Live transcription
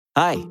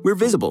Hi, we're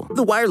Visible,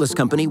 the wireless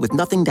company with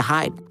nothing to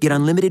hide. Get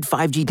unlimited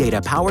 5G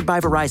data powered by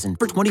Verizon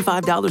for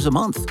 $25 a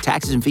month.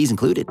 Taxes and fees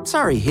included.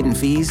 Sorry, hidden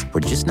fees.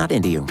 We're just not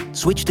into you.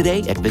 Switch today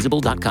at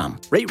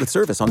Visible.com. Rate with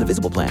service on the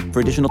Visible plan.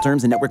 For additional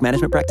terms and network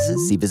management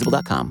practices, see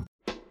Visible.com.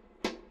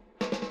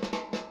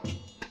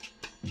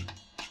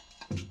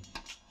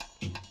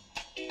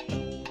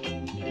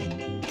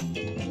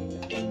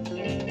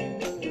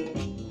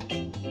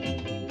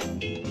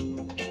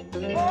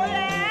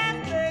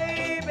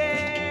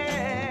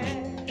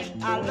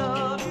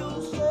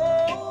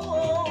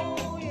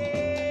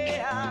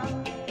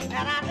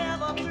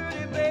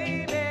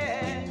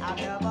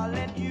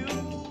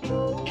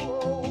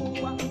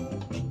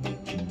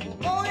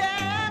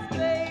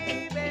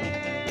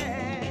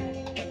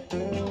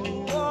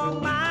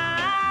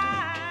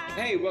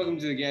 Welcome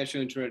to the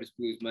Gastroenteritis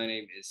Blues. My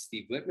name is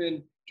Steve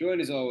Lippman,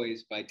 joined as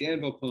always by Dan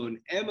Volpone.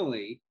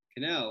 Emily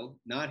Cannell,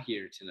 not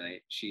here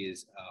tonight. She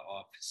is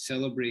off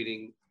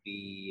celebrating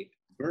the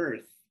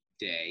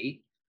birthday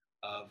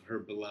of her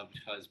beloved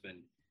husband,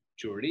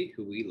 Jordy,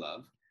 who we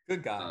love.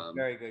 Good guy,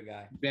 very good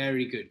guy.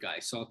 Very good guy,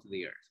 salt of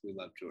the earth. We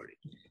love Jordy.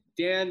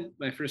 Dan,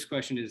 my first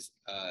question is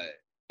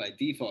by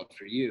default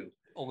for you.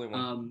 Only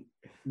one.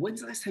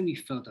 When's the last time you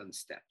fell down the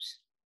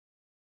steps?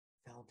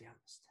 Fell down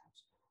the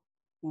steps.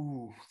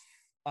 Ooh.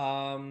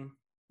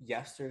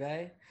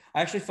 Yesterday.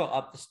 I actually fell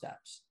up the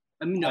steps.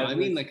 I mean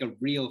like a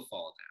real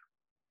fall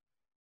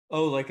down.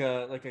 Oh, like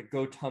a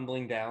go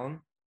tumbling down?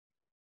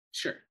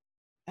 Sure.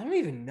 I don't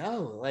even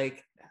know.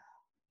 Like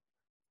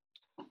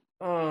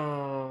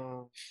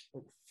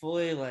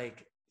fully,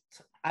 like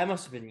I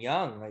must have been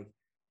young, like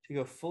to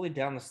go fully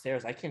down the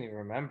stairs. I can't even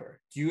remember.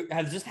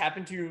 Has this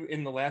happened to you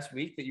in the last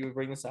week that you would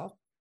bring this up?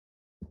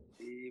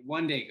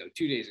 1 day ago,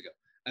 2 days ago.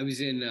 I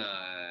was in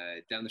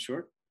down the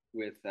shore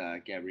with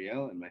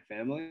Gabrielle and my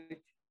family,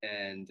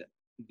 and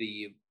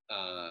the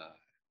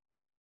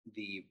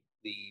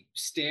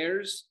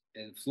stairs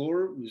and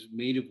floor was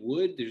made of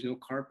wood. There's no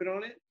carpet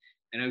on it,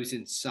 and I was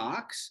in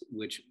socks,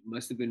 which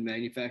must have been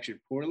manufactured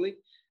poorly.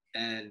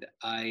 And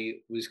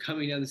I was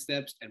coming down the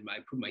steps, and I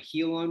put my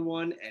heel on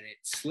one, and it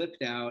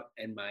slipped out,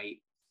 and my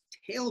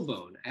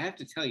tailbone. I have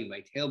to tell you,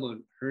 my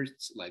tailbone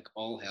hurts like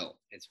all hell.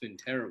 It's been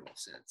terrible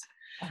since.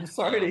 I'm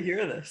sorry to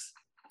hear this.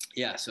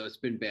 Yeah, so it's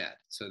been bad.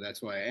 So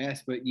that's why I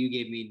asked, but you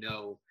gave me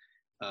no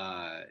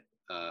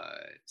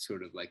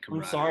sort of like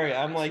I'm sorry.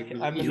 I was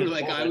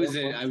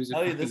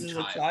a this is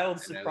child, a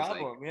child's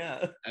problem.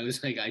 Yeah. I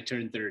was like, I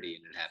turned 30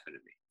 and it happened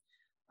to me.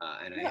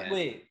 I had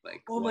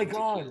oh my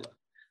God. Tequila.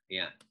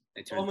 Yeah.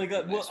 Oh my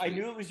God. Well, I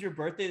knew it was your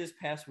birthday this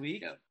past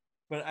week, yeah.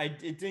 But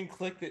it didn't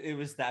click that it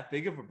was that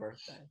big of a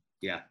birthday.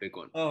 Yeah, big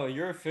one. Oh,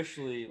 you're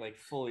officially like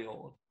fully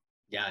old.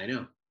 Yeah, I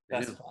know.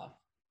 That's tough.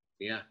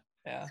 Yeah.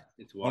 Yeah.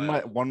 It's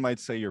wild. One might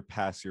say you're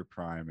past your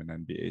prime in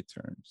NBA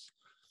terms.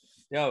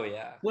 Oh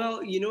yeah.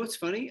 Well, you know what's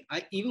funny?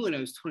 Even when I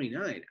was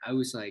 29, I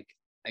was like,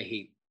 I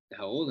hate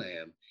how old I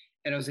am.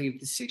 And I was like, if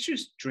the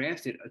Sixers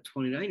drafted a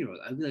 29-year-old,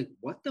 I'd be like,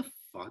 what the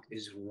fuck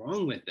is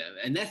wrong with them?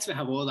 And that's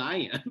how old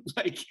I am.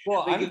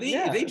 If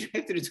they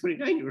drafted a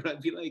 29-year-old,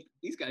 I'd be like,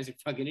 these guys are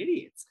fucking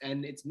idiots.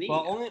 And it's me.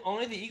 Well,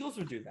 only the Eagles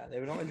would do that. They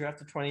would only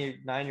draft a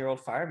 29-year-old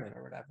fireman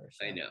or whatever.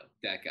 So. I know.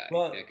 That guy.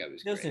 Well, that guy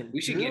was great.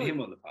 We should get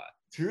him on the pod.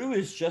 Drew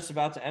is just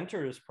about to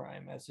enter his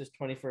prime as his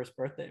 21st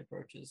birthday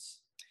approaches.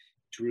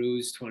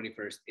 Drew's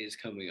 21st is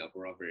coming up.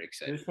 We're all very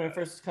excited. Drew's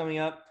 21st is coming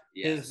up.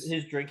 Yes.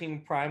 His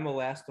drinking prime will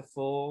last a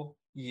full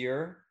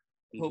year,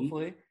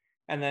 hopefully,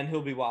 and then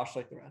he'll be washed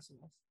like the rest of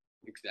us.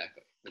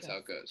 Exactly. That's how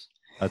it goes.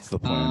 That's the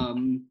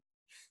plan.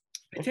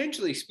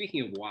 Potentially,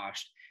 speaking of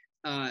washed,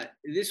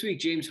 this week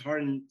James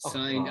Harden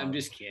signed. I'm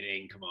just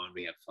kidding. Come on,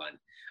 we have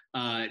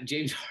fun.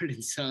 James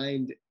Harden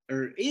signed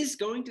or is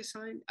going to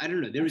sign. I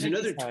don't know. There was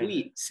another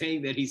tweet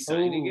saying that he's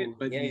signing it,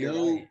 but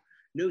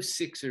no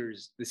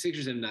Sixers. The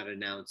Sixers have not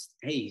announced,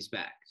 hey, he's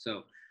back.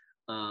 So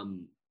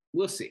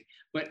we'll see.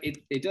 But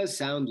it does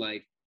sound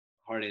like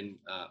Harden.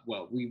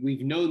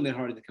 We've known that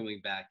Harden's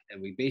coming back,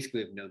 and we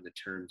basically have known the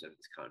terms of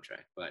his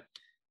contract. But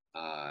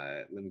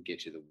let me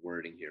get you the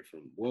wording here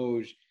from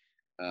Woj.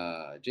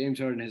 James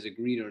Harden has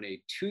agreed on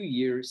a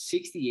 2-year,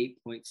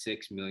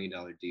 $68.6 million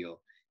deal,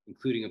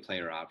 including a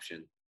player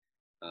option.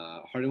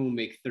 Harden will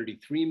make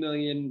 $33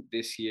 million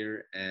this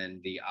year,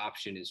 and the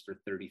option is for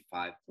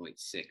 $35.6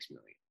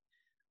 million.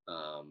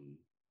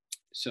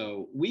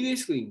 So we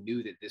basically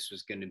knew that this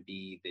was going to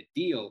be the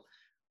deal.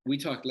 We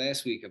talked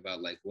last week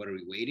about like, what are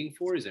we waiting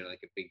for? Is there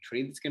like a big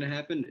trade that's going to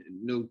happen?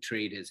 No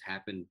trade has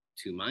happened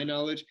to my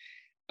knowledge.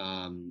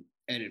 And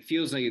it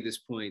feels like at this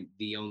point,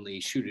 the only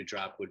shoe to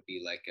drop would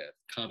be like a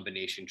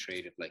combination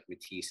trade of like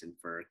Matisse and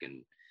Ferk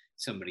and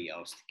somebody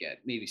else to get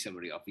maybe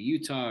somebody off of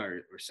Utah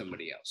or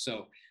somebody else.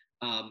 So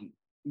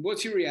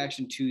what's your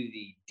reaction to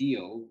the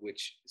deal,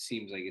 which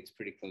seems like it's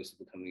pretty close to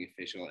becoming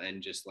official,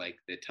 and just like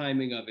the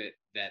timing of it,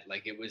 that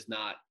like it was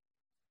not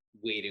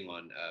waiting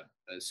on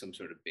some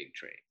sort of big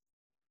trade?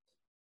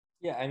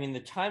 Yeah, I mean, the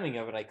timing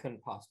of it, I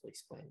couldn't possibly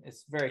explain.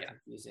 It's very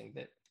confusing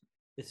that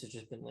this has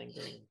just been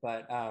lingering.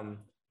 But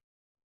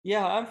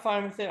yeah, I'm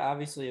fine with it.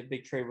 Obviously, a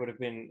big trade would have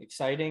been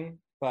exciting,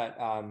 but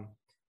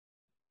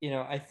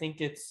I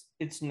think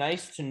it's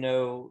nice to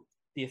know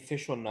the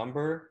official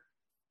number,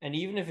 and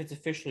even if it's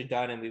officially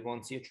done and we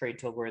won't see a trade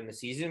till we're in the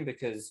season,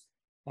 because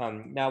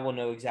now we'll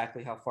know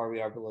exactly how far we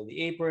are below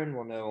the apron.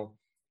 We'll know,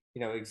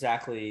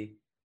 exactly,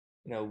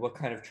 what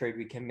kind of trade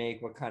we can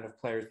make, what kind of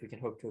players we can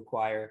hope to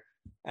acquire,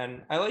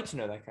 and I like to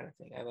know that kind of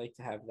thing. I like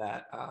to have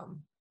that,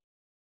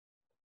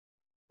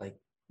 like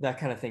that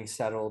kind of thing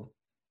settled,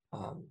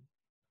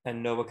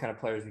 and know what kind of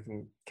players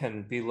we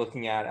can be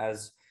looking at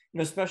as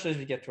especially as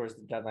we get towards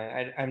the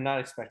deadline. I'm not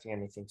expecting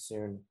anything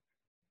soon.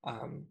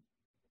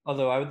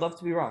 Although I would love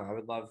to be wrong. I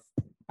would love.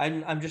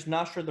 I'm just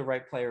not sure the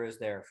right player is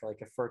there for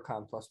like a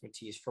Furkan plus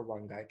Matisse for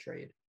one guy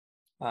trade.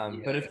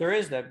 But if there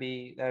is, that'd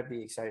be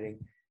exciting.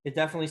 It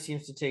definitely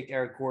seems to take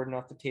Eric Gordon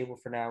off the table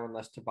for now,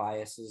 unless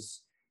Tobias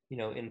is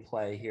in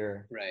play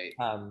here. Right.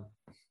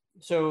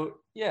 So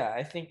yeah,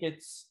 I think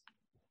it's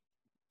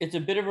a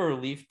bit of a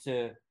relief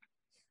to.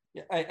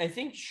 I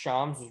think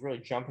Shams was really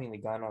jumping the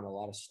gun on a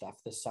lot of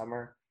stuff this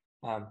summer.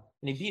 And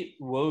he beat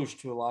Woj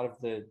to a lot of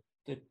the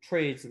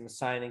trades and the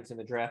signings and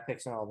the draft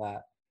picks and all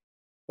that.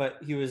 But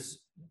he was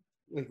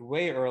like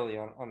way early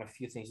on a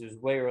few things. He was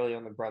way early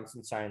on the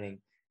Brunson signing.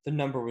 The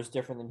number was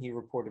different than he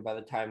reported by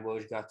the time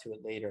Woj got to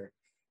it later.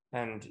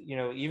 And,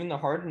 even the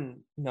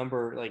Harden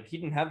number, like he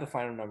didn't have the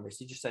final numbers.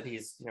 He just said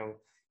he's,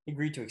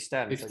 agreed to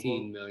extend.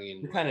 15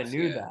 million. We kind of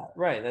knew that.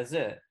 Right. That's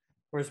it.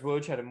 Whereas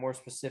Woj had a more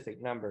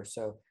specific number.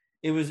 So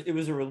it was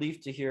a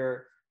relief to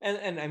hear.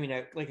 And I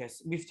mean,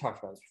 we've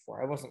talked about this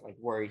before. I wasn't like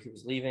worried he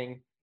was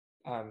leaving.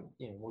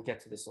 We'll get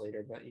to this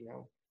later, but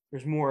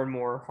there's more and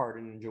more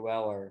Harden and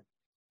Joel are,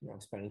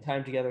 spending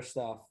time together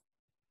stuff.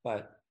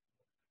 But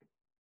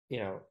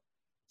the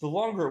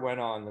longer it went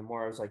on, the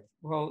more I was like,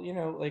 well,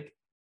 like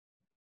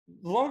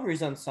the longer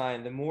he's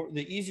unsigned,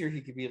 the easier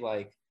he could be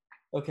like,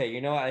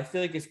 okay, I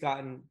feel like it's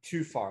gotten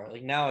too far.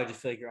 Like now I just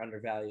feel like you're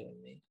undervaluing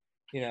me,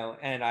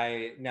 and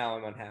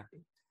I'm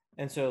unhappy.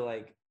 And so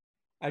like,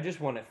 I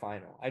just want it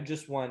final. I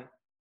just want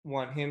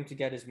him to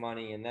get his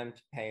money and them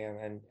to pay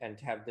him and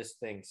to have this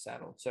thing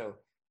settled. So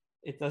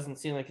it doesn't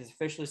seem like it's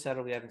officially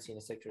settled. We haven't seen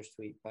a Sixers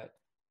tweet, but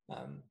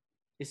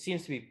it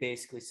seems to be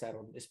basically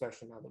settled,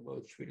 especially now that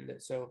Woj tweeted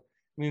it. So,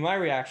 I mean, my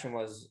reaction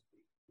was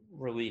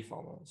relief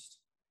almost.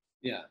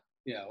 Yeah,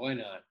 why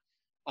not?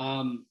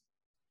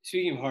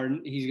 Speaking of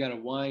Harden, he's got a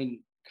wine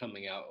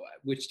coming out.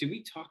 Which, did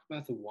we talk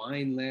about the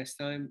wine last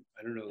time?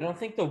 I don't know. I don't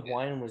think the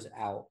wine was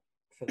out.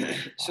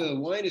 So the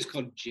wine is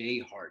called J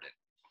Harden,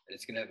 and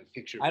it's gonna have a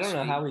picture. I don't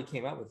know how he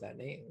came up with that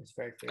name. It's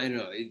very clear. I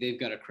know they've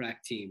got a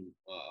crack team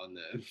on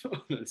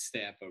the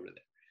staff over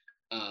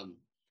there.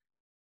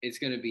 It's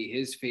gonna be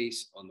his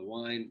face on the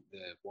wine. The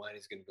wine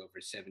is gonna go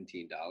for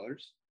 $17,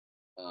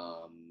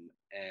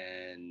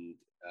 and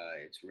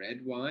it's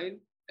red wine.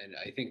 And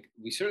I think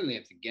we certainly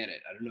have to get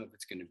it. I don't know if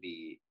it's gonna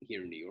be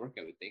here in New York.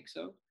 I would think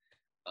so,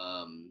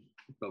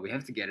 but we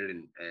have to get it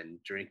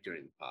and drink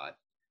during the pod.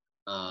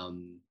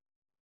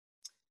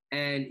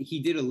 And he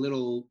did a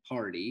little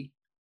party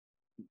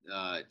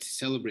to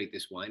celebrate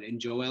this wine, and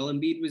Joel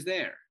Embiid was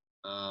there.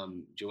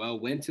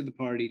 Joel went to the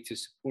party to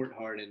support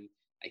Harden.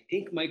 I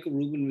think Michael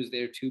Rubin was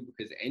there too,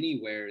 because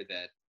anywhere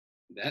that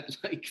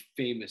like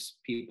famous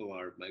people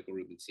are, Michael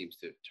Rubin seems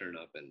to turn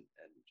up and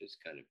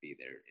just kind of be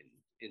there in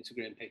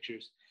Instagram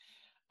pictures.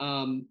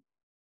 I'm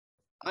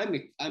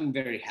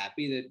very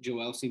happy that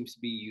Joel seems to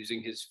be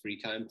using his free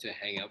time to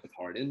hang out with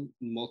Harden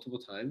multiple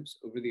times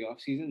over the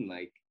offseason.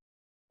 Like,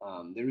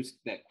 there was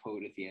that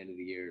quote at the end of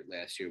the year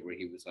last year where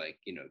he was like,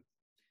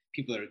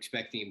 people are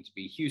expecting him to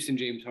be Houston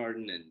James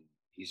Harden, and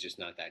he's just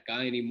not that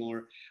guy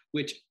anymore,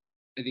 which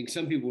I think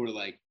some people were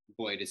like,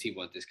 boy, does he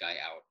want this guy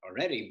out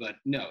already? But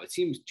no, it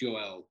seems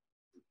Joel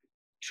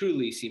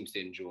truly seems to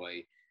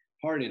enjoy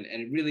Harden,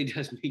 and it really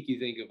does make you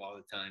think of all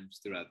the times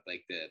throughout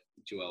like the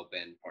Joel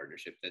Ben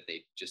partnership that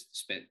they just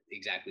spent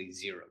exactly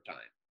zero time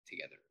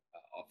together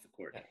off the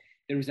court.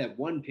 There was that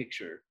one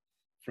picture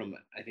from,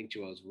 I think,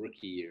 Joel's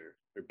rookie year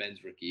or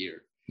Ben's rookie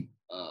year,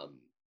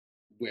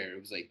 where it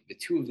was like the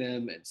two of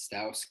them and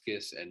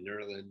Stauskas and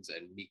Nerlens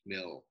and Meek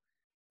Mill,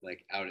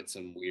 like out at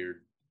some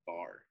weird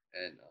bar.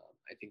 And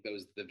I think that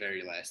was the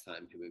very last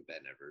time him and Ben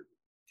ever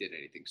did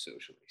anything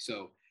socially.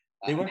 So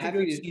they went to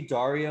go see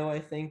Dario, I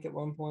think, at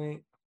one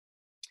point.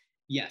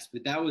 Yes,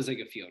 but that was like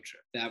a field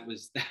trip. That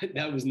was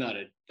not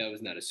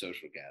a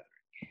social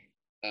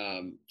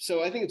gathering.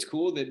 So I think it's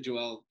cool that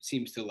Joel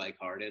seems to like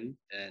Harden,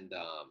 and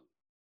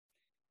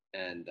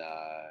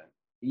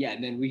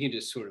then we can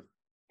just sort of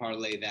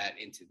parlay that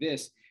into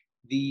this.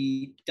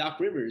 The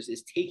Doc Rivers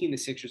is taking the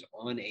Sixers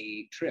on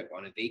a trip,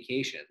 on a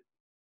vacation,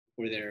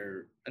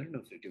 where I don't know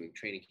if they're doing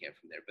training camp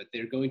from there, but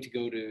they're going to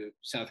go to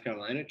South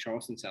Carolina,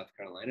 Charleston, South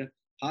Carolina,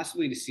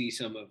 possibly to see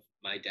some of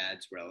my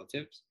dad's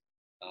relatives.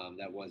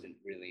 That wasn't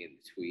really in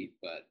the tweet,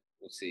 but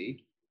we'll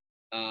see.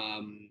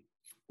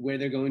 Where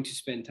they're going to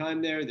spend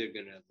time there, they're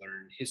going to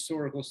learn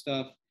historical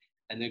stuff,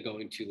 and they're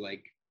going to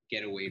like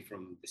get away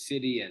from the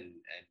city and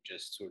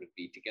just sort of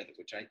be together,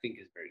 which I think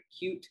is very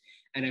cute.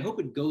 And I hope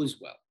it goes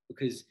well,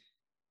 because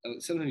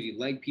sometimes you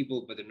like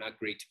people, but they're not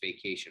great to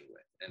vacation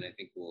with. And I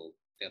think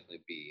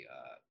definitely be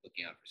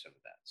looking out for some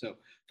of that. So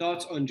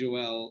thoughts on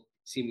Joel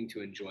seeming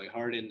to enjoy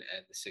Harden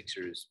and the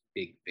Sixers'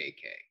 big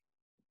vacay?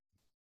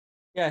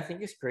 Yeah, I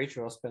think it's great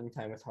Joel spending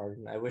time with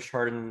Harden. I wish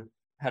Harden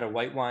had a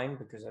white wine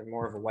because I'm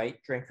more of a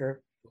white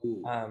drinker,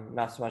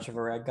 not so much of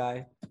a red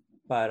guy.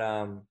 But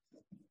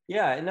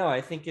yeah, no,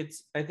 I think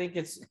it's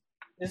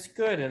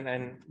good,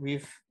 and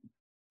we've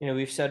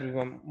said we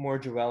want more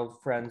Joel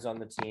friends on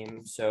the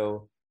team,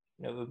 so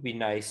it would be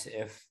nice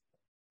if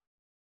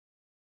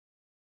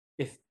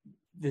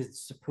the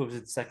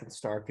supposed second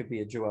star could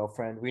be a Joel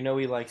friend. We know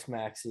he likes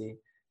Maxey,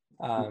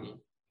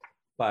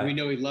 but we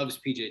know he loves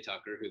PJ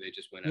Tucker, who they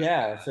just went out.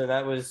 Yeah, so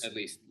that was at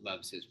least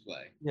loves his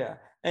play. Yeah,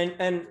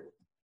 and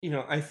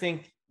I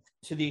think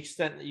to the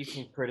extent that you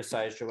can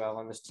criticize Joel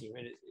on this team,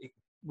 it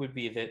would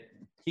be that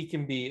he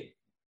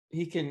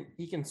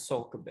can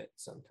sulk a bit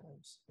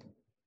sometimes,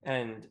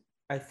 and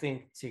I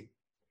think to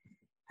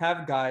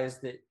have guys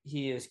that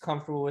he is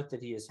comfortable with,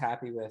 that he is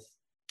happy with,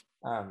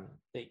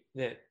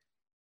 that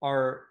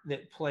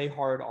play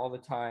hard all the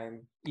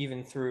time,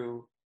 even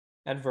through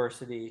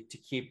adversity, to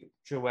keep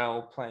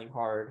Joel playing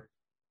hard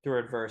through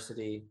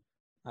adversity.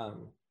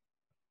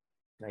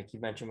 Like you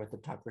mentioned with the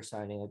Tucker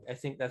signing, I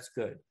think that's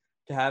good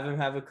to have him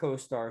have a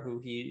co-star who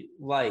he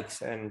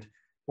likes and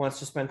wants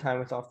to spend time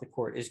with off the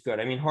court is good.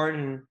 I mean,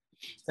 Harden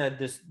said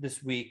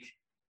this week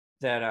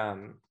that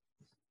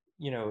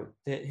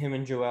that him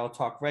and Joel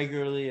talk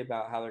regularly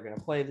about how they're going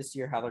to play this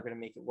year, how they're going to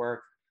make it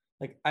work.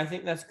 Like, I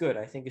think that's good.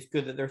 I think it's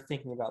good that they're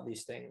thinking about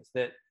these things,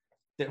 that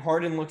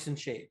Harden looks in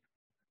shape.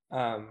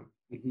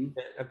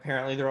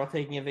 Apparently they're all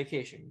taking a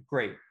vacation.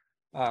 Great.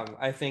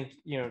 I think,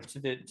 to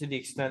the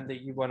extent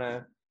that you want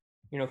to,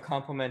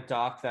 compliment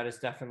Doc, that is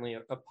definitely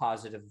a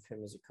positive of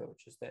him as a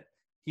coach, is that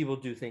he will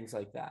do things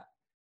like that.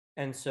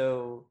 And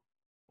so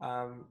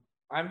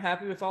I'm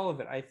happy with all of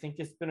it. I think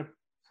it's been a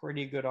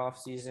pretty good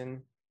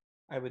offseason.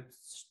 I would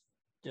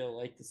still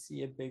like to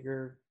see a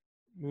bigger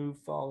move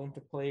fall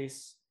into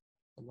place.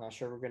 I'm not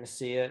sure we're going to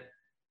see it,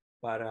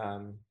 but I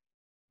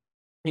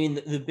mean,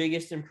 the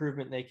biggest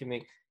improvement they can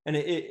make, and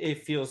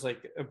it feels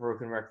like a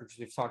broken record because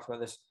we've talked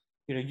about this.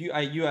 You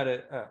had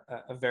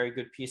a very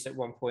good piece at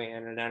one point,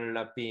 and it ended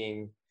up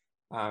being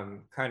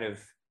kind of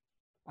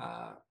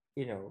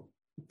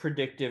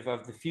predictive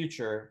of the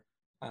future.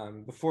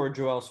 Before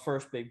Joel's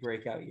first big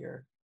breakout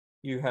year,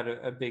 you had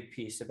a big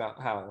piece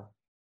about how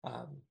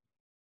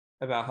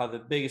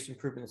the biggest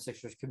improvement the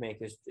Sixers could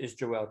make is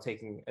Joel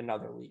taking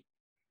another leap,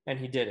 and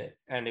he did it,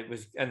 and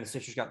the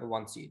Sixers got the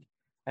 1 seed,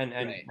 and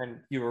right. And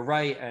you were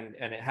right, and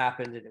it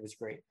happened, and it was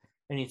great,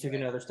 and he took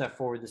another step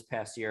forward this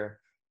past year.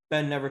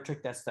 Ben never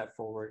took that step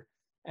forward,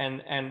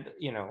 and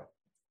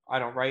I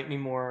don't write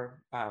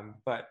anymore,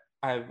 but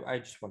I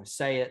just want to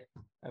say it.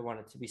 I want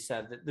it to be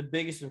said that the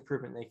biggest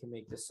improvement they can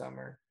make this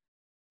summer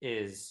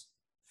is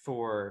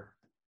for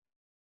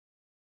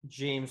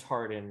James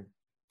Harden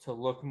to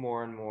look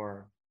more and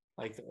more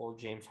like the old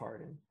James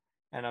Harden.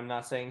 And I'm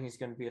not saying he's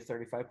going to be a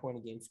 35-point a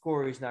game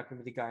scorer. He's not going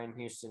to be the guy in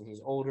Houston.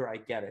 He's older. I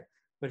get it.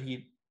 But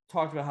he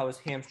talked about how his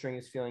hamstring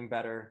is feeling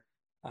better.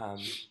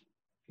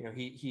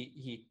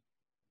 He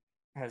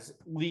has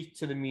leaked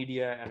to the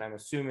media, and I'm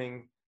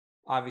assuming,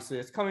 obviously,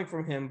 it's coming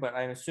from him, but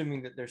I'm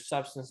assuming that there's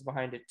substance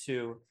behind it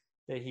too,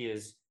 that he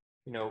is,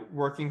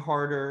 working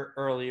harder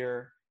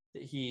earlier,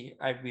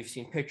 that we've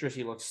seen pictures,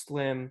 he looks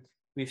slim.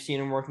 We've seen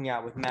him working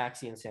out with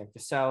Maxey and Sam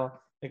Cassell.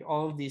 Like,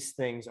 all of these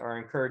things are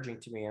encouraging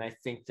to me. And I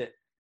think that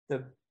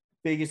the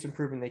biggest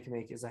improvement they can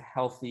make is a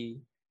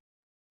healthy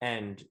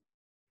and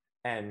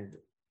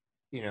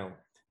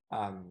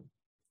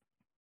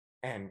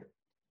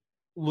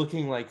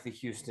looking like the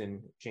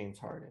Houston James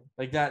Harden.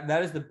 Like,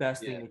 that is the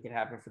best thing that can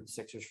happen for the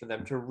Sixers, for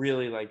them to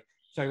really, like,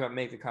 talk about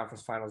make the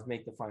conference finals,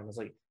 make the finals.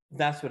 Like,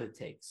 that's what it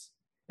takes.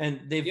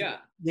 And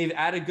they've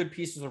added good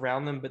pieces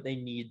around them, but they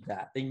need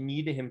that. They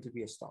need him to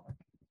be a star.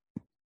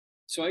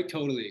 So I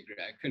totally agree.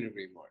 I couldn't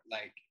agree more.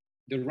 Like,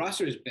 the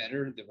roster is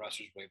better. The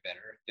roster is way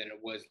better than it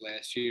was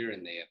last year,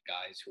 and they have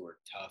guys who are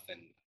tough and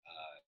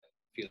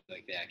feel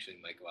like they actually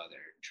might go out there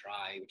and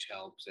try, which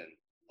helps, and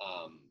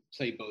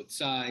play both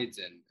sides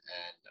and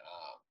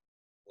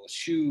will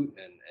shoot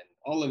and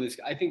all of this.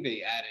 I think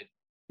they added,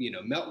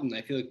 Melton.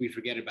 I feel like we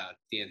forget about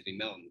D'Anthony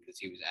Melton because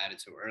he was added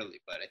so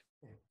early, but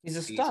he's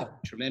a stud.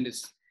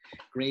 Tremendous,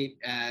 great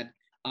add.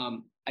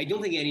 I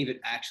don't think any of it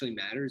actually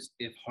matters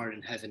if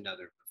Harden has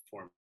another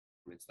performance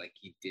like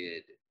he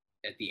did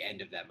at the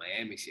end of that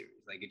Miami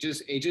series. Like,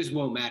 it just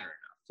won't matter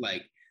enough.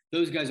 Like,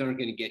 those guys aren't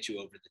going to get you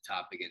over the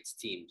top against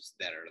teams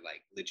that are,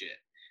 like, legit.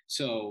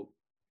 So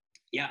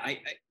yeah, I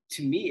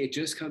to me, it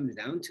just comes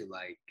down to,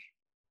 like,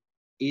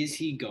 is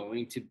he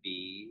going to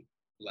be,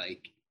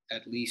 like,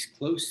 at least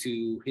close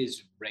to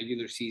his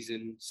regular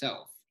season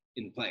self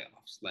in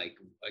playoffs, like,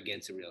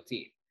 against a real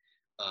team?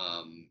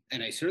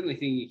 And I certainly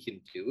think he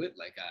can do it.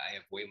 Like, I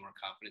have way more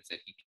confidence that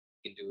he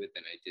can do it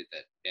than I did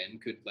that Ben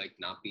could, like,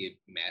 not be a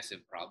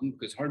massive problem,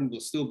 because Harden will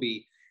still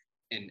be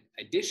an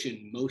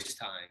addition most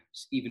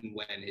times, even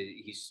when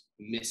he's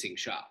missing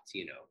shots,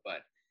 but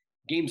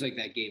games like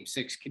that, game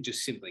 6,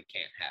 just simply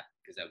can't happen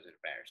because that was an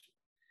embarrassment.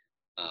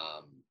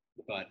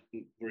 but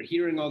we're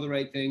hearing all the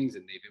right things,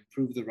 and they've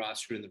improved the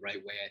roster in the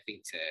right way, I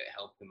think, to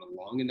help him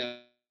along in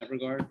that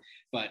regard.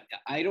 But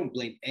I don't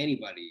blame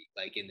anybody,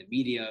 like in the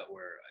media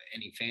or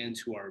any fans,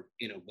 who are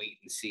in a wait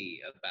and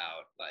see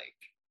about like,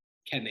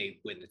 can they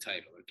win the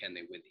title or can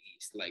they win the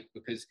East? Like,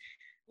 because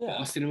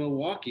Boston and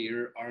Milwaukee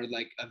are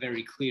like a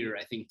very clear,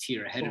 I think,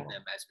 tier ahead of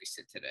them as we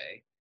sit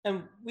today.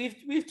 And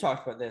we've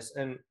talked about this,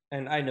 and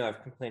I know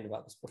I've complained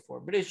about this before,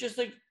 but it's just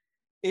like,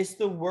 it's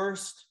the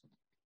worst,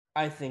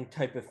 I think,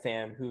 type of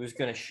fan who is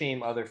going to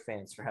shame other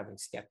fans for having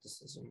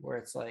skepticism, where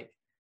it's like,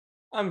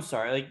 I'm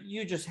sorry, like,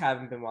 you just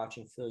haven't been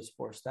watching Philly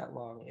sports that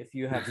long. If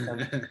you have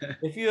some,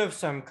 if you have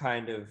some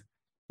kind of,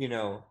 you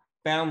know,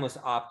 boundless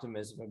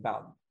optimism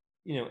about,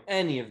 you know,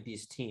 any of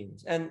these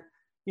teams, and,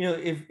 you know,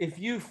 if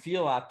you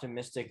feel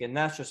optimistic and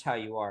that's just how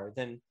you are,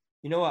 then,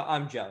 you know what,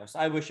 I'm jealous.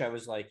 I wish I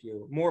was like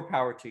you. More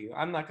power to you.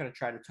 I'm not going to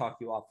try to talk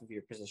you off of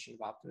your position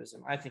of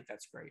optimism. I think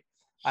that's great.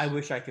 I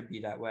wish I could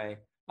be that way.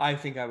 I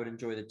think I would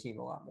enjoy the team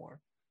a lot more.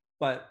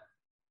 But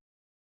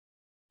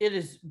it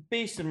is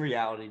based in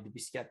reality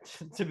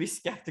to be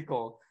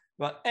skeptical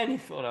about any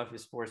Philadelphia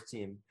sports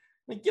team.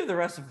 Like, give the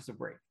rest of us a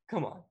break.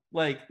 Come on.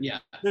 Like, yeah,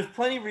 there's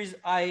plenty of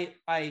reasons.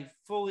 I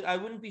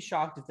wouldn't be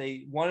shocked if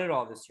they won it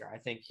all this year. I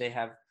think they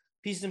have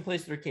pieces in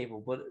place that are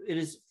capable, but it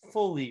is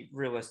fully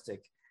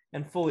realistic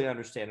and fully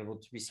understandable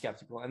to be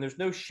skeptical. And there's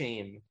no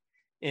shame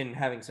in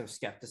having some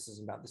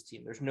skepticism about this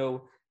team. There's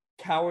no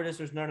cowardice.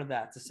 There's none of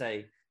that to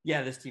say,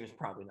 yeah, this team is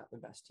probably not the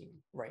best team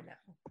right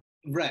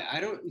now. Right. I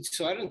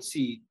don't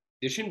see,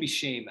 there shouldn't be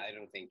shame, I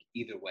don't think,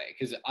 either way.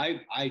 Because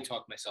I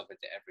talk myself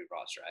into every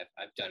roster.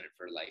 I've done it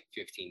for like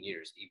 15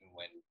 years, even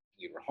when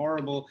we were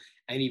horrible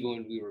and even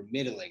when we were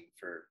middling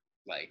for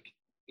like,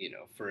 you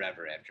know,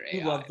 forever after AI.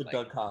 You love the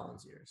Doug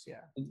Collins years,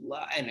 yeah.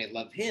 And I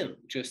love him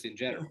just in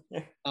general.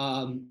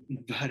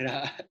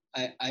 But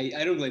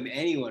I don't blame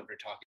anyone for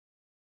talking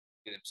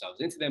themselves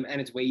into them,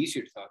 and it's way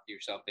easier to talk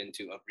yourself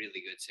into a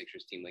really good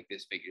Sixers team like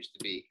this figures to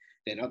be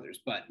than others.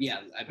 But yeah,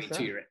 I mean,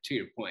 to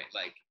your point,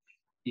 like,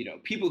 you know,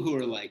 people who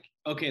are like,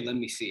 okay, let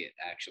me see it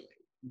actually.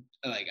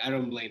 Like, I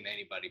don't blame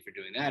anybody for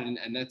doing that,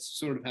 and that's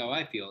sort of how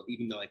I feel,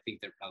 even though I think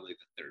they're probably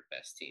the third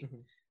best team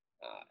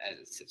as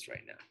it sits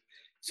right now.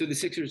 So the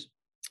Sixers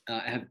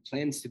have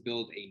plans to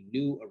build a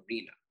new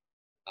arena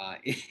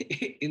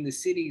in the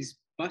city's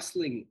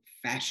bustling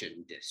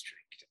fashion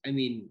district. I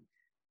mean,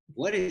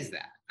 what is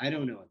that? I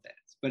don't know what that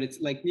is, but it's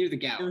like near the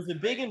gallery. It was a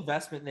big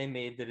investment they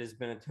made that has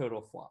been a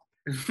total flop.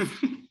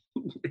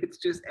 It's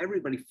just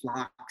everybody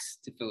flocks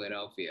to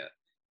Philadelphia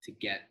to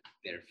get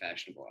their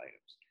fashionable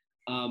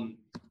items.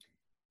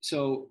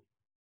 So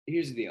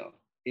here's the deal.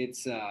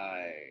 It's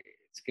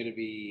going to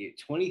be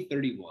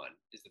 2031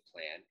 is the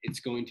plan. It's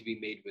going to be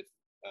made with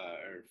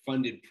or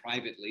funded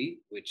privately,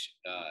 which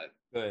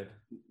good.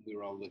 We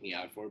were all looking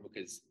out for,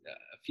 because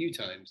a few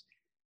times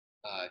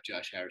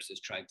Josh Harris has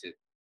tried to,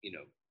 you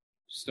know,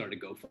 start a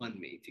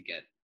GoFundMe to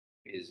get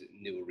his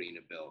new arena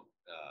built,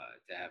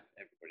 to have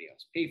everybody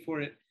else pay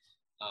for it,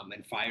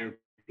 and fire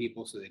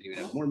people so that he would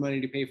have more money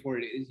to pay for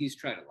it. He's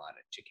tried a lot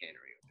of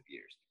chicanery over the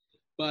years.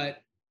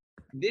 But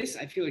this,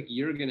 I feel like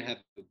you're going to have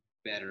a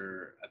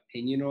better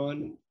opinion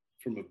on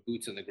from a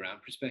boots on the ground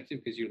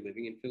perspective, because you're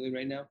living in Philly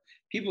right now.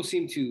 People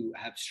seem to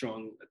have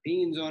strong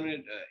opinions on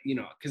it, you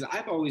know, because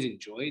I've always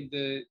enjoyed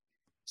the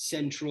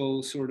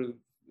central sort of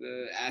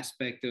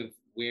aspect of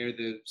where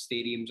the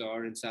stadiums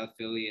are in South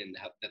Philly, and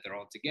how, that they're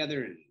all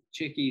together, and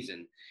Chickies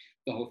and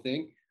the whole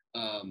thing.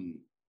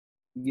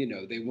 You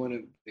know, they want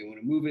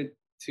to move it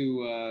to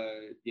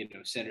you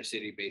know, Center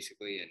City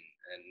basically, and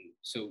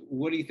so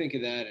what do you think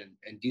of that?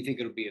 And do you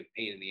think it'll be a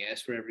pain in the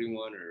ass for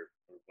everyone, or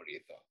what are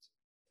your thoughts?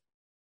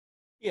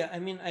 Yeah, I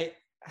mean,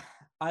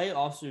 I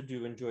also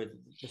do enjoy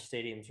the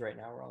stadiums right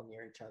now. We're all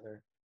near each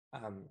other.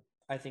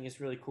 I think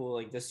it's really cool.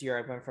 Like, this year,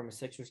 I went from a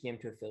Sixers game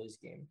to a Phillies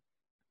game,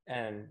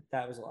 and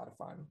that was a lot of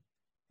fun.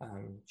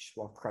 Just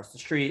walk across the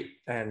street,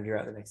 and you're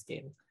at the next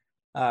game.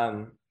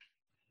 I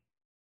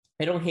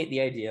don't hate the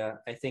idea.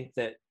 I think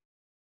that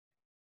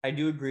I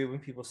do agree when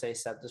people say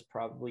SEPTA is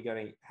probably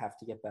going to have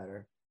to get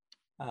better.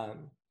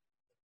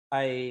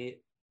 I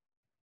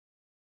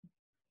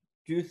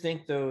do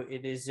think, though,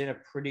 it is in a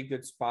pretty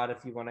good spot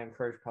if you want to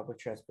encourage public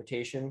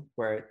transportation,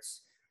 where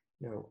it's,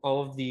 you know,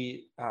 all of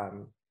the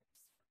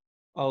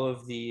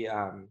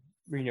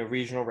you know,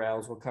 regional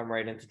rails will come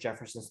right into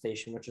Jefferson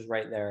Station, which is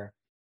right there.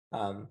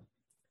 You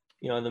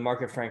know, the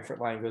Market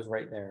Frankfurt line goes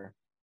right there.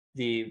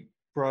 The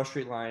Broad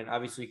Street line,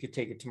 obviously, you could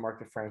take it to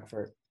Market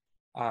Frankfurt,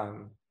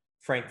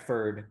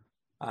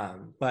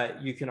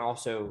 but you can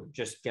also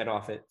just get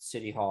off at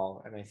City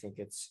Hall, and I think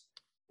it's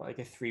like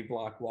a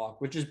 3-block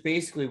walk, which is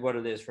basically what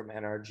it is from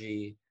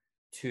NRG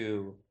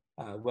to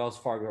Wells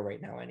Fargo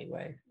right now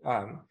anyway.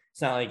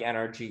 It's not like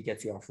NRG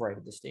gets you off right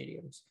at the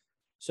stadiums.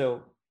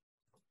 So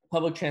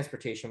public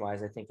transportation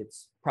wise, I think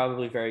it's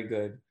probably very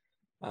good.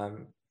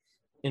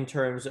 In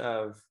terms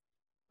of,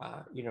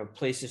 you know,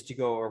 places to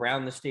go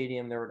around the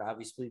stadium, there would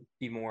obviously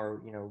be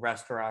more, you know,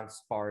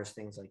 restaurants, bars,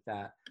 things like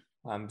that,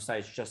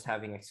 besides just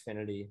having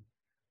Xfinity.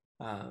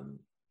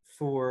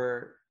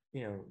 For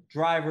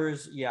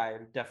drivers, yeah,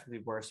 I'm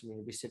definitely worse. I mean,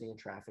 you'll be sitting in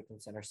traffic in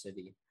Center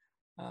City.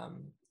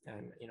 And,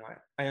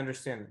 I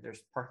understand that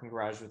there's parking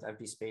garages with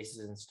empty spaces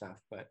and stuff,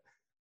 but,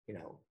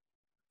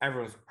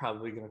 everyone's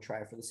probably going to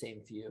try for the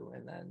same few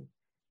and then,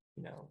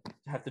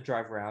 have to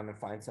drive around and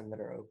find some that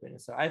are open.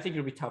 So I think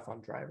it'll be tough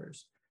on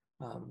drivers,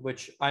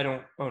 which I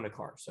don't own a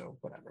car. So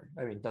whatever.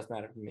 I mean, it doesn't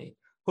matter to me.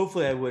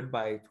 Hopefully I would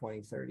by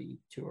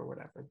 2032 or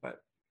whatever.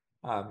 But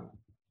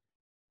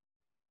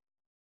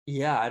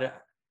yeah,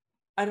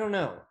 I don't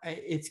know.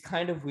 It's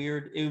kind of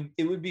weird.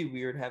 It would be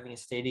weird having a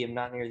stadium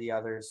not near the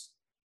others.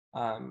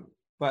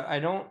 But I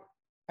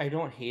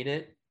don't hate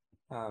it.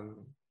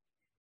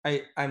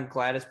 I'm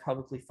glad it's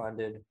publicly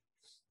funded.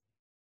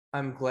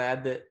 I'm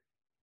glad that,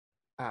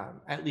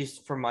 at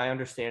least from my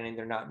understanding,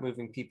 they're not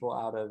moving people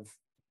out of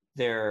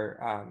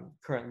their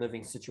current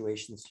living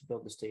situations to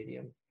build the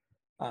stadium.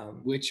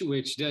 Which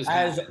does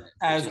as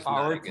happen,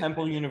 our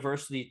Temple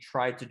University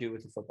tried to do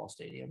with the football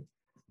stadium,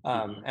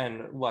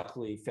 and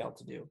luckily failed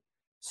to do.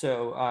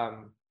 So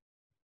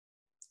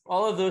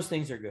all of those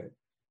things are good.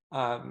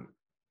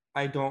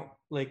 I don't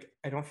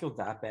feel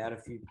that bad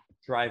if you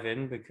drive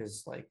in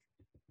because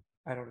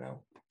I don't know,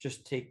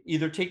 just take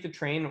the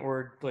train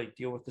or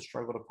deal with the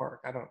struggle to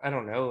park. I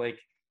don't know,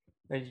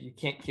 you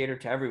can't cater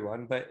to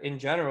everyone, but in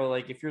general,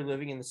 if you're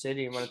living in the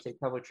city and want to take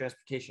public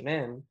transportation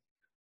in,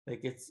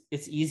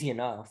 it's easy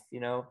enough,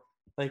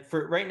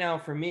 for right now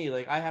for me,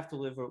 I have to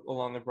live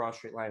along the Broad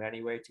Street line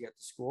anyway to get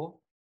to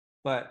school,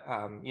 but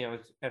I'll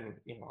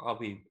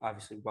be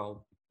obviously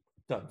well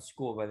done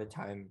school by the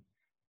time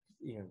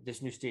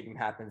this new stadium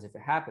happens, if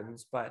it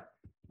happens, but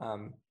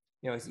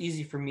it's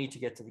easy for me to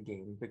get to the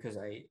game because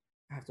I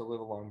have to live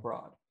along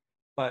Broad.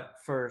 But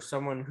for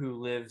someone who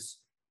lives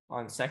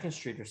on 2nd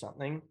Street or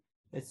something,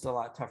 it's a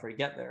lot tougher to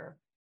get there.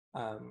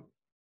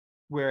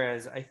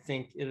 Whereas I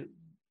think it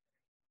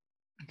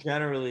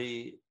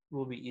generally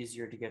will be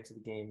easier to get to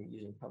the game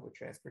using public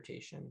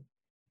transportation.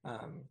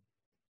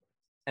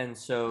 And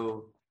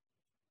so,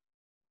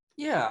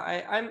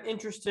 yeah, I'm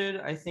interested.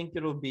 I think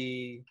it'll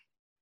be,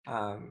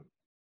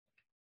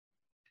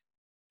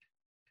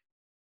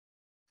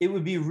 it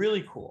would be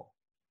really cool.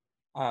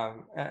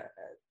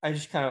 I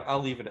just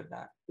I'll leave it at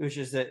that. Which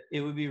is that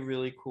it would be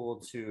really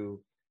cool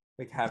to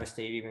have a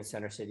stadium in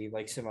Center City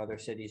like some other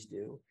cities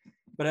do.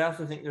 But I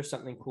also think there's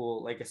something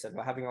cool, like I said,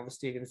 about having all the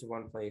stadiums in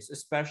one place,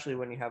 especially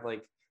when you have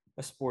a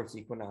sports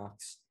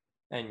equinox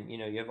and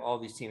you have all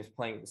these teams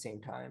playing at the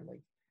same time.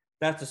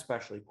 That's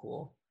especially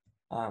cool.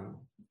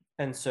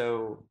 And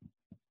so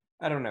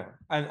I don't know.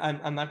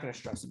 I'm not going to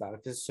stress about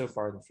it because it's so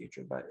far in the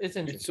future, but it's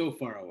interesting. It's so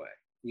far away.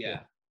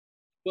 Yeah.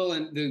 Well,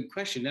 and the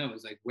question now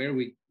is where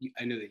would you,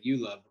 I know that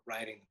you love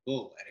riding the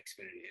bull at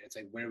Xfinity, and it's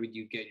where would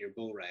you get your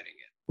bull riding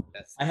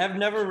at? I have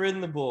never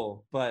ridden the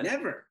bull, but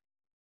never.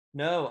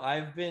 No,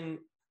 I've been.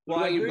 What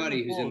about your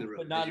buddy who's in the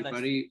room? Has your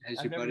buddy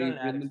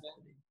ridden the bull?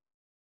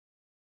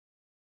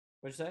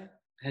 What'd you say?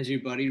 Has your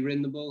buddy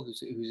ridden the bull?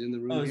 Who's in the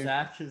room? Oh, here?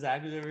 Zach is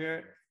over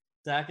here.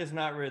 Zach has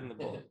not ridden the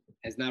bull.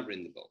 Has not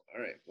ridden the bull.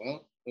 All right.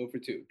 Well, 0 for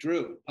 2.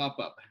 Drew, pop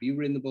up. Have you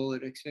ridden the bull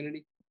at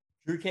Xfinity?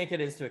 Drew can't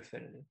get into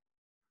Xfinity.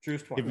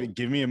 Drew's 20.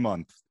 Give me a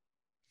month.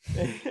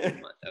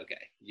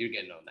 Okay, you're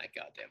getting on that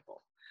goddamn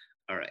bull.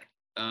 All right.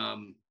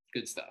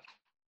 Good stuff.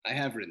 I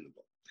have ridden the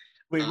bull.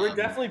 Wait, we're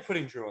definitely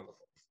putting Drew on the bull.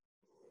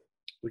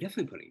 We're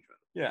definitely putting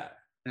Drew. Yeah.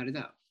 Without a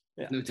doubt.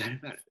 Yeah. No doubt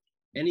about it.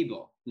 Any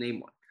bull, name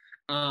one.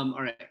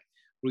 All right.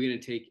 We're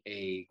gonna take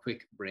a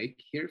quick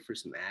break here for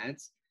some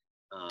ads.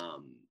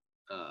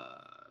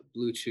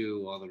 Blue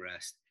Chew, all the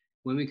rest.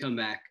 When we come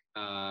back,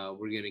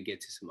 we're gonna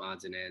get to some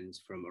odds and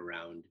ends from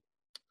around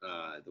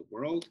the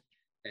world.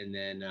 And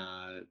then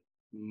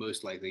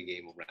most likely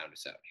game will round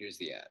us out. Here's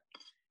the ad.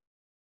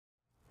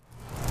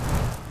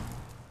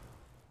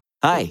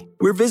 Hi,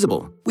 we're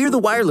Visible. We're the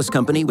wireless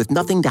company with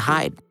nothing to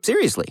hide.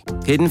 Seriously.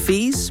 Hidden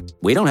fees?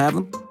 We don't have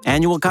them.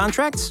 Annual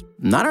contracts?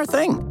 Not our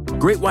thing.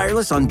 Great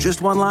wireless on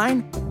just one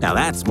line? Now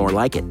that's more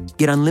like it.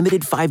 Get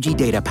unlimited 5G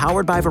data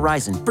powered by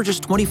Verizon for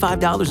just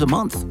 $25 a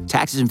month.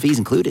 Taxes and fees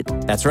included.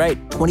 That's right,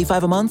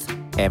 $25 a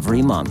month,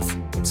 every month.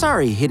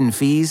 Sorry, hidden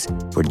fees.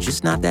 We're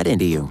just not that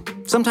into you.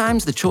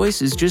 Sometimes the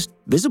choice is just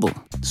Visible.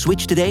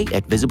 Switch today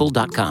at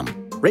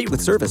Visible.com. Rate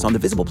with service on the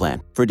Visible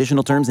plan. For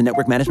additional terms and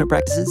network management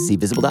practices, see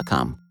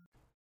Visible.com.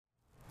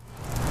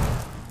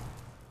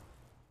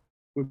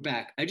 We're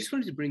back. I just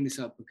wanted to bring this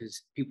up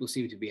because people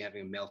seem to be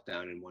having a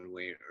meltdown in one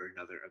way or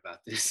another about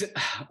this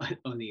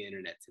on the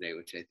internet today,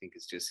 which I think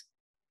is just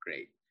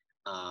great.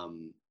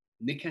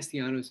 Nick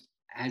Castellanos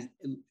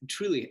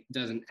truly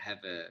doesn't have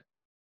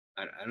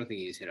I don't think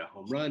he's hit a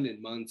home run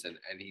in months, and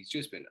he's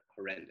just been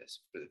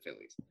horrendous for the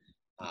Phillies.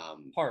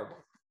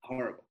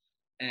 Horrible.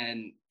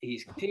 And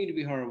he's continued to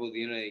be horrible.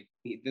 The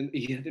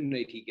other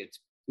night he gets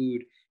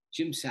booed.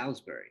 Jim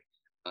Salisbury,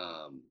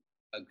 a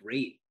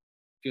great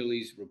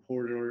Phillies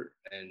reporter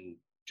and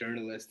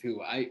journalist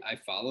who I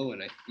follow,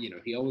 and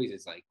he always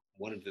is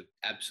one of the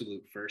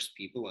absolute first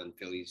people on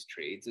Phillies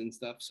trades and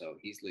stuff, so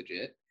he's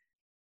legit.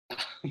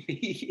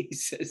 He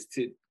says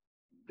to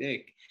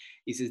Nick,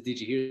 he says, "Did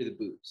you hear the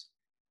boos?"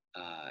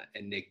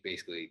 And Nick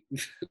basically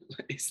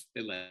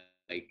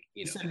like,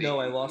 he said, no,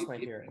 I lost my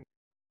hearing.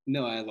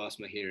 No, I lost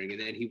my hearing.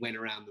 And then he went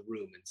around the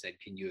room and said,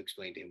 can you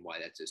explain to him why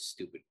that's a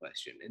stupid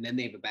question? And then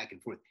they have a back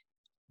and forth.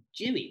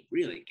 Jimmy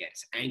really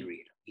gets angry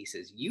at him. He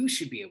says, you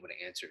should be able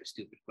to answer a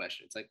stupid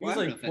question. It's like, well,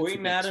 he's like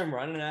pointing at him,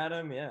 running at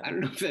him. Yeah. I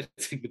don't know if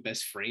that's like the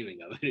best framing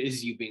of it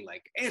is you being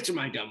like, answer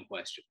my dumb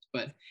questions.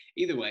 But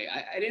either way,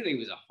 I didn't think it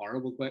was a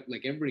horrible question.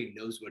 Like everybody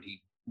knows what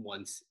he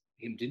wants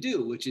him to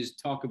do, which is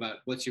talk about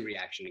what's your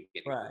reaction to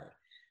getting right.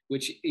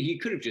 Which he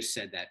could have just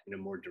said that in a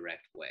more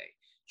direct way.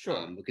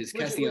 Sure. Because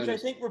which I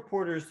think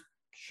reporters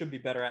should be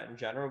better at in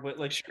general, but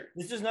like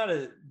this is not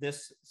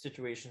this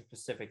situation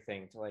specific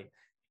thing to like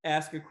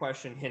ask a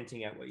question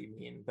hinting at what you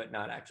mean, but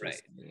not actually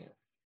saying it.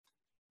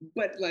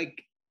 But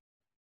like,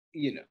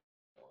 you know,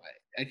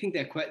 I think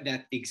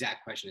that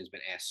exact question has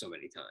been asked so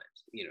many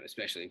times, you know,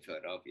 especially in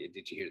Philadelphia.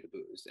 Did you hear the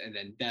booze? And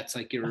then that's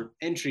like your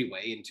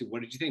entryway into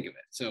what did you think of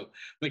it? So,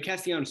 but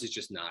Castellanos is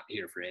just not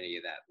here for any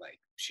of that like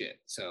shit.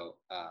 So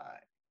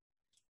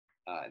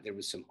there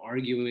was some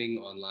arguing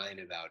online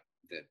about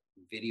the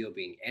video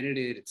being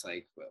edited. It's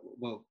like,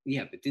 well,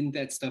 yeah, but didn't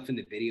that stuff in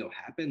the video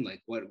happen?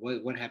 Like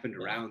what happened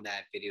around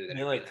that video that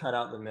they like cut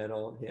out the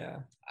middle? Yeah,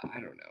 I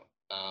don't know.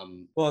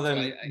 Well,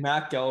 then so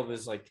Matt Gelb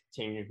is like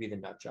continuing to be the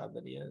nut job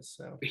that he is.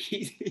 So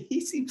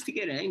he seems to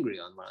get angry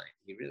online.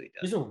 He really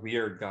does. He's a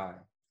weird guy.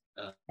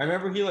 I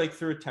remember he like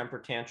threw a temper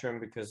tantrum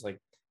because like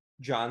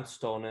John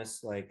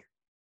Stolnis, like,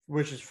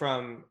 which is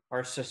from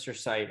our sister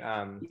site.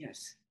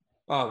 Yes.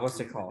 Oh, what's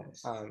it called?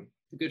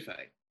 The Good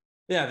Fight.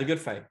 Yeah, The Good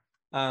Fight.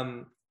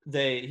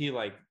 He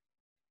like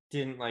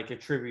didn't like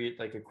attribute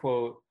like a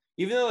quote,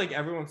 even though like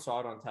everyone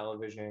saw it on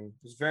television.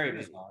 It was very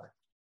bizarre.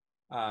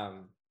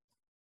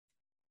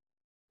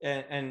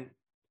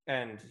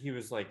 And he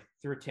was like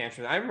threw a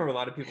tantrum. I remember a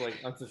lot of people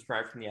like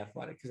unsubscribed from The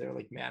Athletic because they were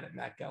like mad at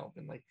Matt Gelb,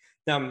 and like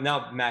now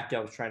Matt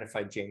Gelb is trying to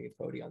fight Jamie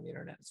Apodi on the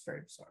internet. It's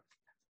very bizarre.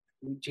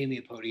 Jamie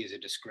Apodi is a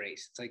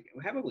disgrace. It's like,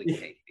 how about we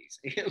take these?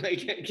 Like,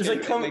 just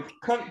like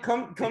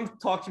come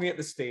talk to me at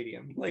the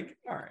stadium. Like,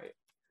 all right.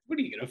 What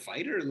are you gonna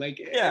fight her? Like,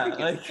 yeah,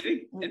 I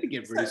think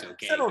everybody's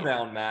okay. Settle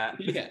down,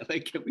 Matt. Yeah,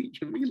 like can we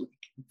like,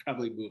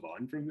 probably move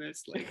on from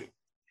this? Like,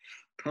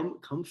 come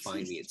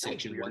find me at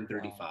section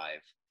 135.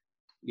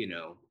 You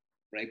know,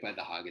 right by the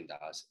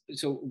Haagen-Dazs.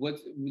 So, what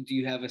do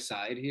you have a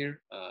side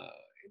here?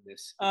 In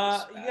this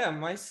yeah,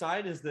 my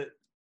side is that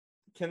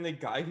can the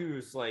guy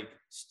who's like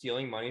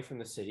stealing money from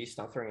the city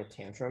stop throwing a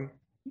tantrum?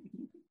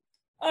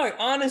 Oh,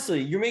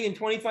 honestly, you're making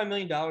 $25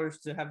 million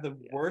to have the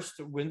worst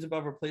wins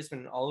above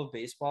replacement in all of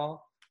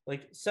baseball.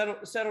 Like,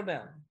 settle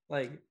down.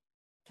 Like,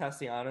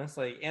 Castellanos,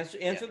 like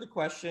answer the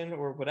question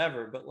or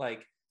whatever. But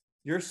like,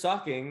 you're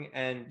sucking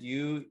and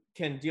you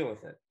can deal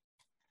with it.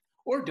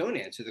 Or don't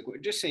answer the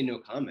question. Just say no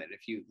comment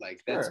if you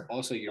like. That's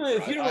also your.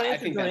 If you don't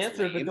answer, don't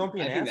answer. But don't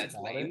be an ass. I think that's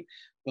lame.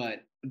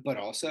 But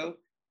also,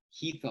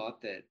 he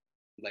thought that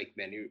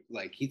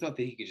he thought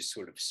that he could just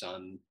sort of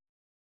sun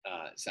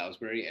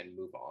Salisbury and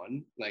move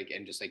on, like,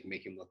 and just like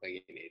make him look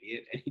like an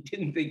idiot. And he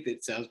didn't think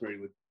that Salisbury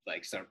would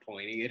like start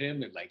pointing at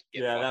him and like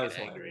get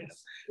fucking angry at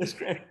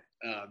him.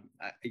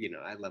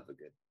 I love a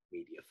good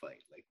media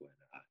fight, like when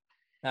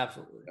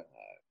absolutely.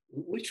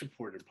 Which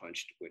reporter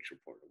punched which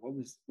reporter?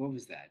 What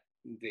was that?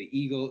 The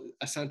Eagle,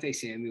 Asante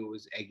Samuel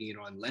was egging it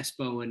on Les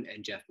Bowen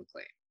and Jeff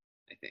McLean,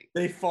 I think.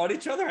 They fought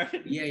each other?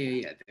 Yeah.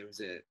 It was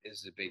a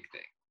big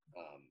thing.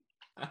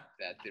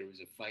 That there was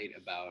a fight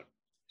about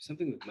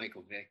something with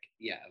Michael Vick.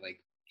 Yeah. Wait,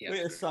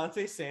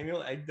 Asante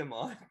Samuel egged them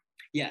on?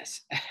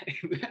 Yes.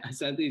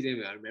 Asante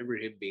Samuel, I remember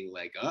him being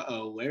like,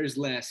 where's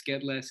Les?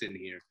 Get Les in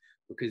here.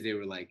 Because they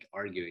were like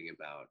arguing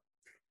about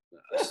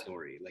a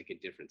story, like a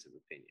difference of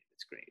opinion.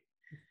 It's great.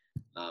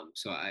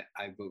 So I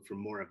vote for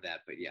more of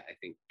that, but yeah, I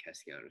think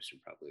Castellanos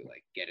should probably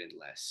like get in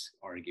less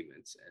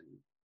arguments and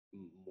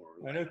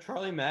more. I know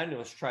Charlie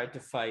Manuels tried to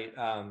fight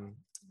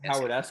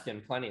Howard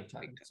Eskin plenty of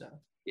times. So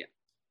yeah,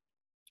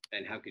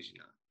 and how could you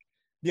not?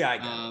 Yeah, I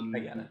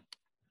get it.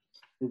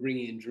 We're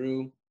bringing in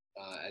Drew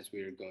as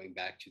we are going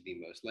back to the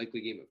most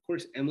likely game. Of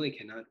course, Emily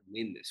cannot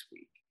win this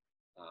week,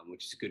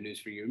 which is good news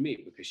for you and me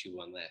because she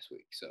won last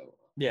week. So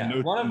yeah,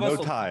 no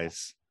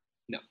ties.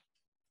 No.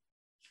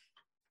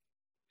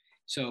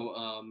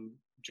 So,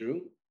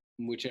 Drew,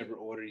 whichever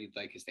order you'd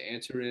like us to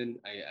answer in,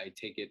 I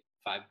take it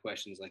 5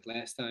 questions like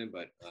last time,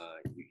 but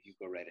you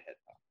go right ahead.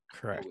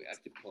 Correct. We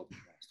have to pull up the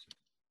rest.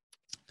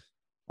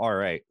 All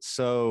right.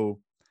 So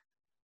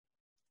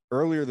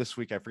earlier this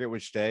week, I forget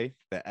which day,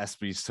 the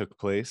ESPYs took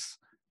place.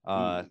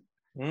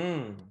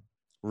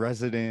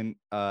 Resident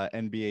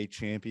NBA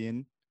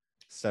champion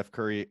Steph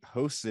Curry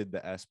hosted the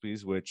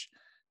ESPYs, which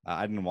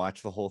I didn't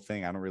watch the whole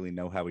thing. I don't really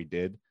know how he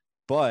did,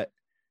 but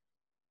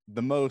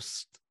the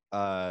most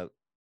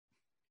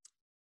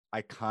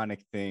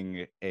iconic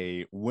thing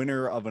a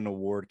winner of an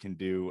award can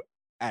do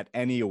at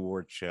any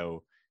award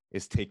show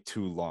is take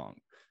too long.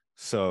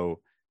 So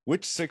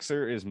which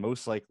Sixer is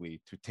most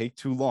likely to take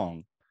too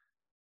long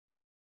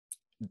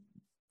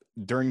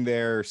during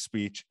their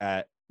speech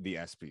at the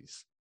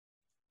ESPYs?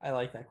 I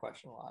like that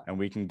question a lot. And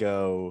we can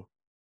go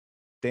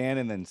Dan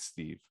and then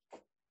Steve.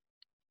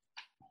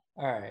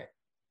 All right.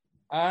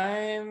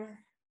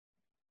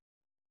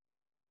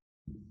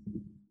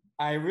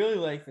 I really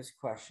like this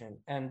question,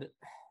 and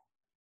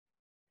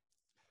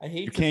I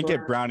hate You to can't get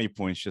burn- brownie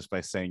points just by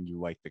saying you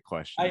like the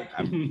question. I-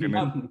 I'm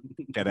gonna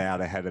get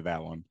out ahead of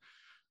that one.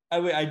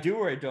 I do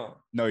or I don't.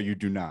 No, you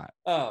do not.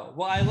 Oh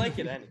well, I like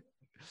it anyway.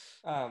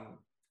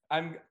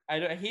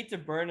 I hate to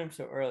burn him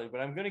so early,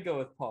 but I'm gonna go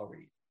with Paul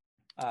Reed.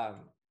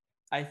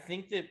 I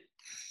think that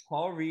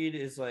Paul Reed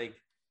is like,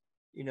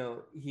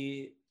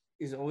 he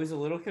is always a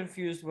little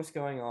confused what's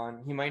going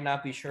on. He might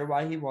not be sure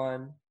why he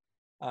won.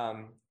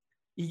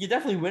 He could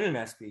definitely win an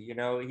ESPY.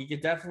 He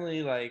could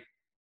definitely, like,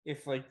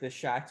 if like the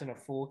Shaqtin' a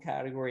Fool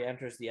category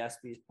enters the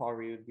ESPYs, Paul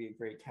Reed would be a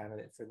great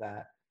candidate for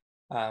that.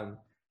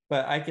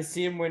 But I could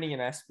see him winning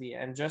an ESPY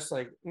and just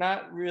like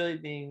not really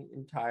being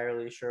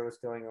entirely sure what's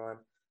going on.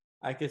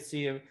 I could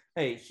see him.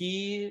 Hey,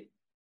 he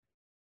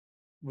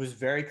was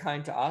very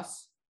kind to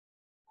us.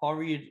 Paul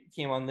Reed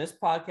came on this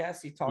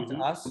podcast. He talked to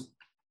us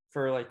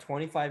for like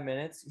 25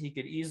 minutes. He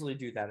could easily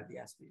do that at the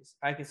ESPYs.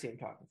 I could see him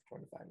talking for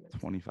 25 minutes.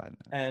 25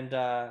 minutes. And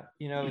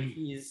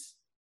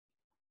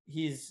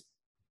he's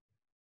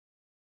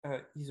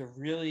a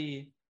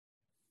really,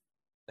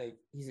 like,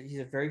 he's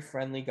a very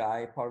friendly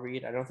guy, Paul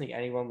Reed. I don't think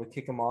anyone would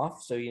kick him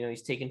off. So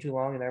he's taking too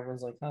long, and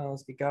everyone's like, "Oh,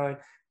 let's get going." And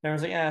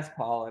everyone's like, "Yeah, it's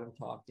Paul. Let him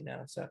talk."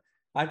 So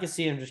I could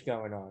see him just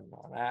going on and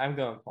on. I'm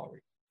going Paul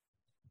Reed.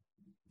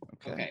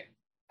 Okay.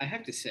 I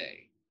have to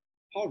say,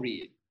 Paul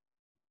Reed,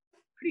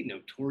 pretty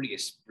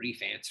notorious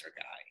brief answer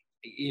guy.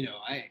 He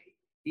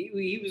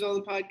was on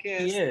the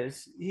podcast. He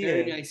is.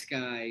 Very nice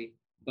guy,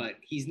 but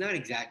he's not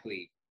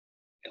exactly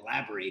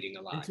elaborating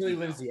a lot until he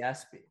wins the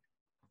ESPY.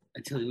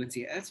 Until he wins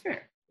the, that's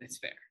fair. That's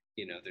fair.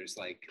 There's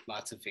like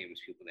lots of famous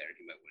people there, and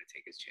he might want to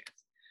take his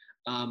chance.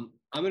 I'm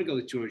gonna go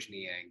with Georges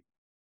Niang.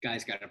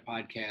 Guy's got a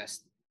podcast.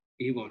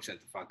 He won't shut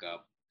the fuck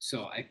up.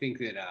 So I think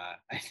that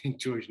I think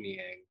Georges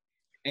Niang.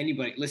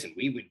 Anybody listen?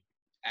 We would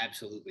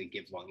absolutely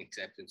give long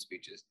acceptance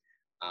speeches,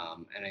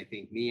 and I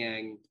think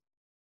Niang,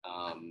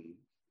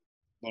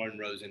 Lauren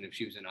Rosen, if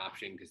she was an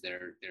option, because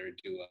they're a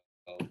duo.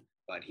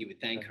 But he would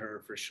thank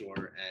her for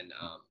sure,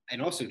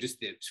 and also just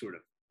the sort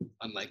of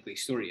unlikely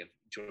story of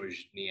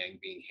Georges Niang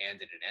being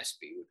handed an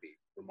ESPY would be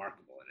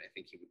remarkable, and I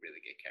think he would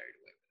really get carried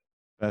away with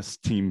it.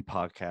 Best team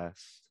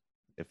podcast,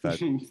 if the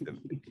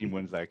team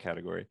wins that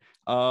category.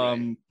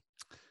 Right.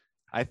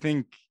 I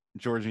think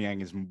Georges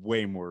Niang is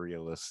way more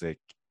realistic.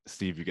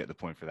 Steve, you get the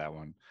point for that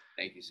one.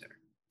 Thank you, sir.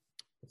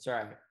 It's all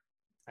right.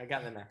 I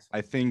got the next one.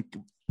 I think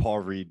Paul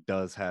Reed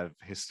does have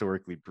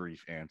historically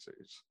brief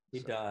answers. He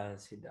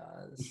does.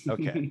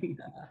 Okay.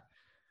 Yeah.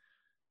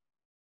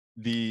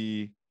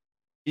 The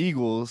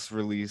Eagles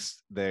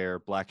released their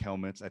black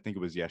helmets. I think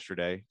it was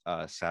yesterday,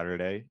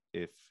 Saturday,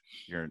 if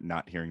you're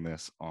not hearing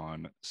this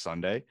on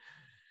Sunday.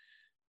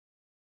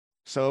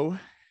 So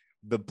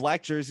the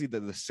black jersey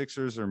that the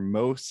Sixers are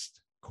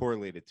most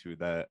correlated to,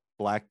 the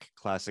black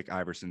classic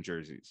Iverson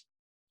jerseys,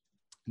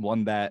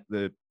 one that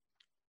the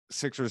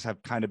Sixers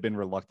have kind of been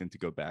reluctant to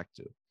go back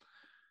to.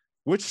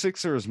 Which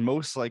Sixer is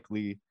most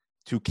likely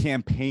to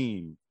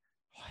campaign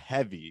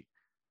heavy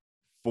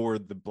for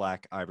the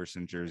black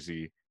Iverson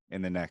jersey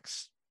in the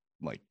next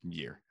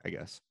year, I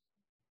guess?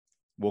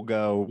 We'll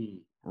go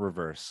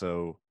reverse.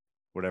 So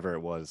whatever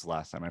it was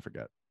last time, I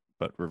forget,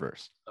 but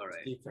reverse. All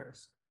right. Steve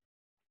first.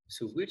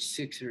 So which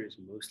Sixer is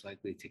most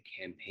likely to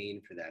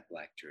campaign for that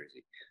black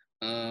jersey?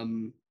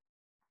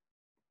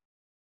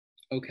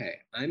 Okay,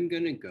 I'm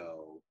going to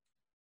go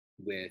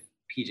with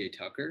PJ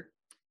Tucker.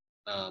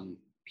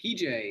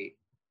 PJ,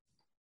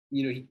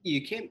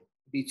 you can't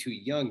be too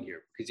young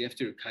here because you have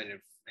to kind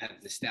of have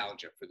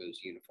nostalgia for those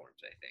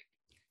uniforms, I think.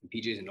 And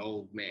PJ's an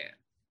old man.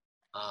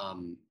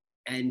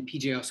 And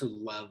PJ also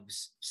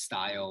loves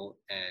style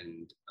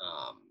and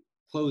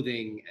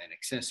clothing and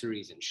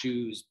accessories and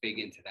shoes, big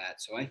into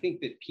that. So I think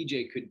that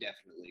PJ could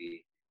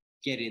definitely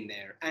get in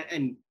there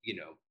and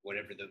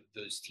whatever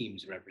those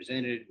teams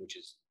represented, which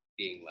is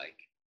being like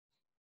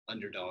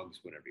underdogs,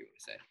 whatever you want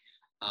to say,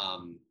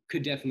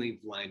 could definitely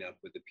line up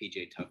with the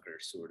PJ Tucker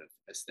sort of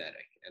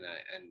aesthetic. And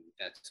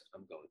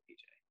I'm going with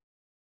PJ.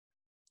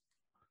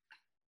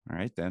 All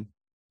right, then.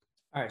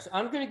 All right, so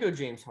I'm going to go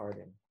James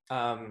Harden.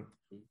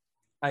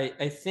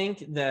 I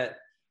think that,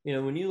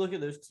 when you look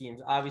at those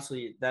teams,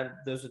 obviously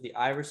those are the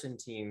Iverson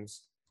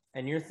teams,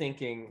 and you're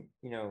thinking,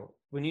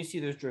 when you see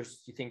those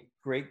jerseys, you think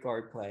great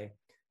guard play.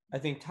 I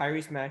think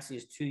Tyrese Maxey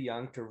is too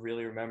young to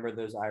really remember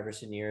those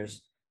Iverson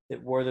years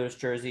that wore those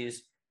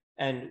jerseys.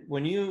 And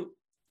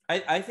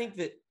I think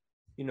that,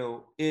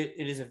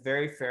 it is a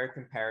very fair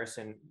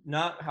comparison,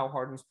 not how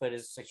Harden's played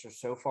as a Sixer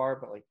so far,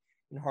 but like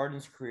in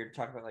Harden's career, to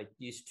talk about like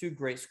these two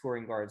great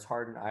scoring guards,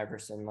 Harden,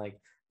 Iverson. Like, I'm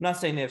not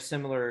saying they have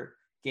similar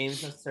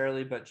games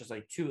necessarily, but just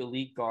like two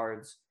elite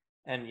guards.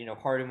 And,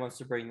 Harden wants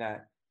to bring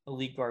that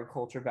elite guard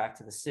culture back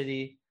to the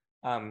city.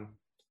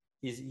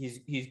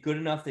 He's good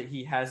enough that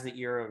he has the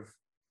ear of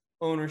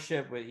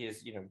ownership.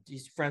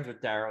 He's friends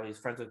with Daryl. He's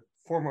friends with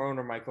former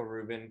owner Michael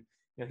Rubin.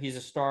 He's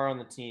a star on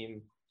the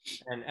team,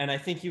 and I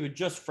think he would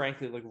just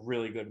frankly look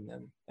really good in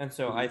them. And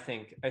so I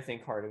think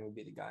Harden would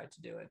be the guy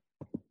to do it.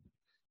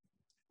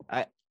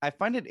 I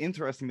find it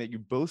interesting that you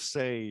both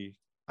say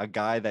a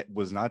guy that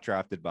was not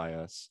drafted by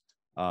us,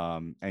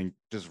 and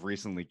just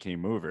recently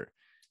came over.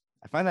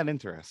 I find that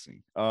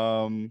interesting.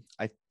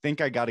 I think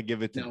I got to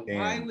give it to now, Dan.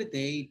 why would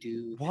they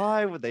do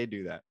Why would they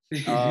do that?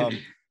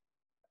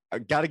 I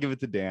got to give it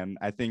to Dan.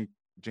 I think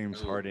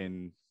James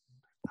Harden.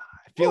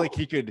 I feel like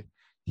he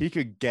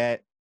could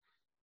get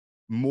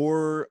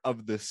more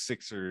of the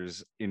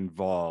Sixers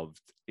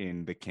involved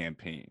in the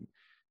campaign.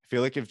 I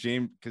feel like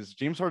because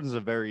James Harden's a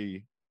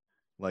very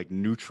like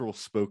neutral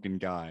spoken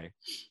guy.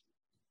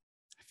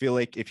 I feel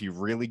like if he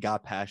really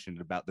got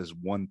passionate about this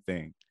one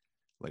thing,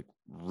 like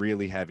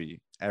really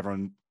heavy,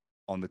 everyone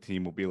on the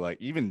team will be like,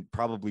 even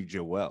probably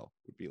Joel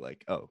would be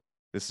like, oh,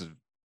 this is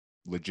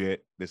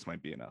legit. This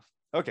might be enough.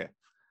 Okay.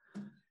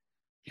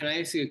 Can I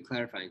ask you a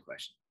clarifying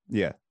question?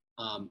 Yeah.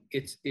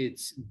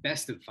 It's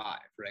best of 5,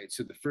 right?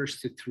 So the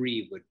first to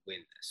 3 would win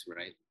this,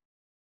 right?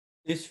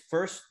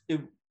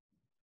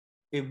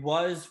 It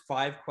was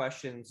 5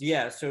 questions.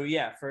 Yeah. So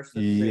yeah, first to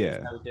 3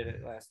 is how we did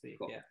it last week.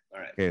 Cool. Yeah. All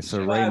right. Okay.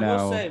 So But right I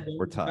will now say,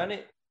 we're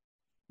tied.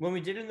 When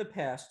we did it in the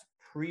past,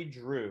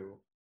 pre-Drew,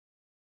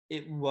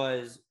 it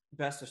was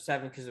best of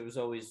 7 because it was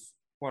always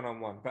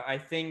 1-on-1. But I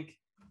think,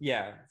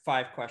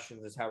 5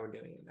 questions is how we're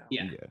doing it now.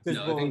 Yeah. Because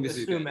I think this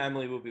assume is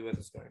Emily will be with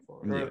us going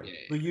forward.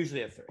 We usually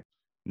have 3.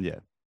 Yeah.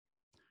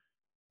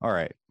 All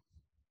right.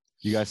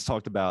 You guys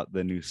talked about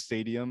the new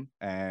stadium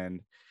and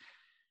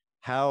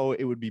how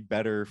it would be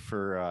better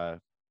for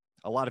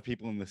a lot of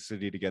people in the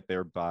city to get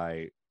there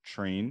by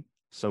train.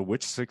 So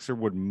which Sixer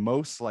would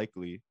most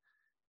likely,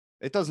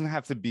 it doesn't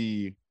have to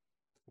be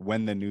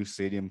when the new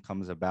stadium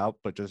comes about,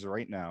 but just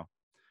right now,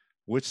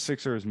 which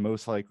Sixer is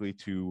most likely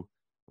to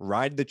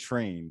ride the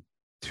train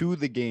to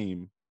the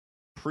game,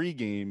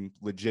 pre-game,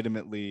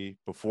 legitimately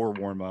before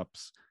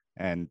warm-ups,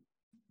 and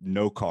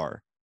no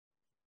car,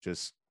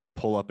 just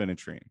pull up in a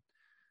train?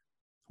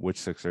 Which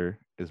Sixer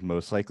is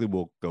most likely?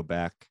 We'll go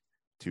back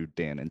to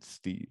Dan and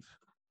Steve.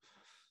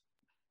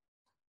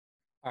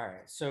 All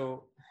right.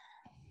 So,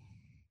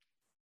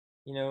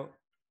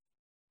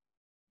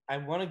 I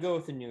want to go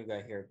with the new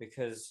guy here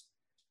because,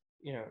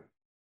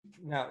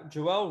 now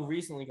Joel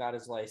recently got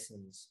his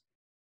license,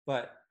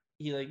 but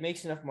he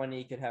makes enough money.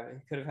 He could have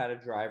had a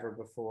driver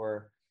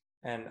before.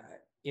 And,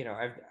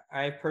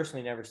 I've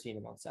personally never seen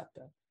him on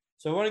SEPTA.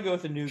 So I want to go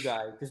with the new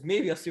guy because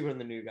maybe I'll see one of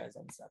the new guys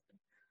on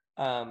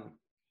SEPTA.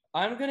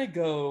 I'm going to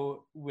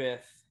go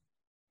with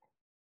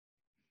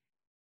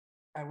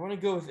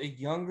a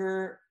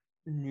younger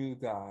new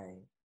guy,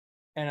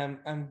 and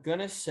I'm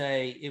gonna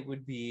say it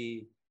would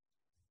be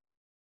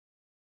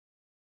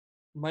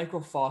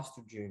Michael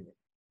Foster Jr.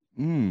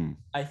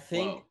 I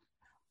think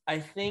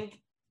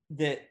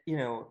that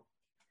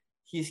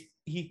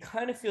he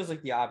kind of feels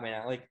like the odd man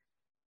out. Like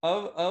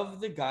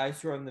of the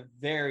guys who are on the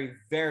very,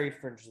 very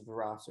fringes of the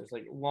rosters,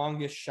 like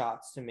longest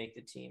shots to make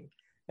the team.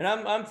 And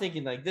I'm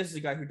thinking like this is a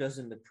guy who does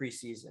it in the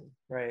preseason,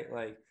 right?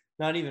 Like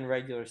not even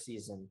regular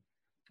season.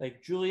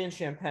 Like Julian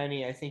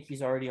Champagnie, I think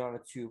he's already on a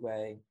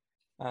 2-way.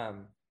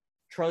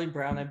 Charlie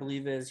Brown, I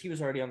believe he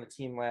was already on the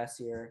team last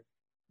year.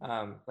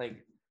 I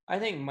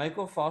think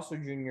Michael Foster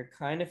Jr.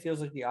 kind of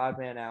feels like the odd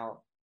man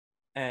out,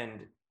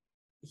 and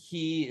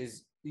he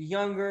is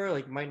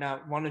younger, might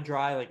not want to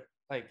drive.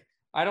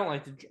 I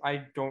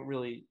don't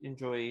really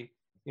enjoy,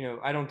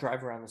 I don't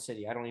drive around the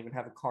city. I don't even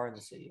have a car in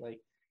the city.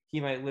 He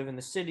might live in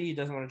the city. He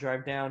doesn't want to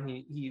drive down.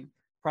 He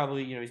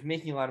probably, he's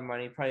making a lot of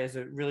money, probably has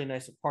a really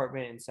nice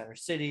apartment in Center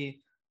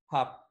City,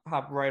 hop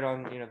right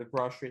on, the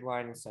Broad Street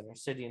line in Center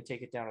City and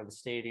take it down to the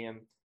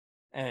stadium.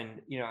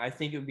 And, I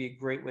think it would be a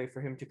great way for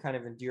him to kind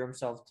of endear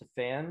himself to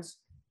fans.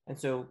 And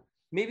so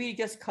maybe he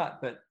gets cut,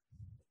 but,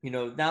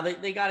 now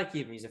they got to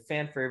keep him. He's a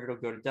fan favorite. He'll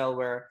go to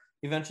Delaware.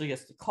 He eventually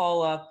gets the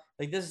call up.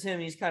 This is him.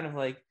 He's kind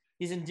of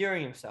he's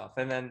endearing himself.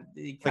 And then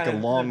he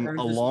kind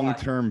a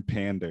long-term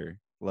pander.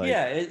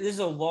 It is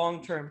a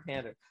long-term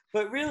pander.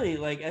 But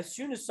really, as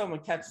soon as someone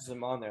catches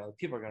him on there,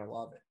 people are going to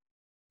love it.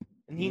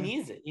 And he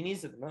needs it. He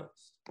needs it the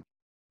most.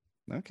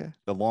 Okay.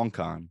 The long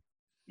con.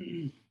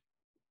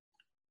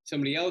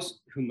 Somebody else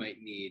who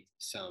might need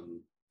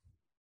some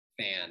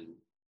fan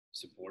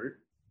support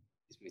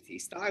is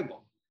Matisse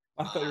Thybulle.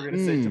 I thought you were going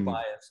to say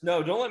Tobias.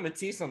 No, don't let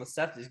Matisse on the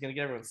SEPTA. He's going to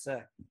get everyone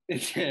sick.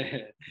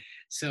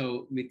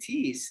 So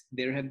Matisse,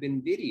 there have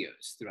been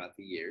videos throughout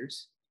the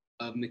years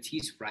of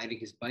Matisse riding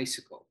his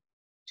bicycle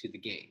to the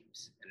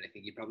games. And I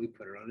think he probably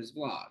put it on his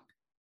vlog.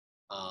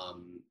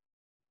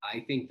 I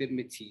think that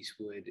Matisse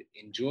would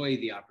enjoy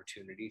the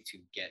opportunity to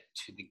get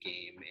to the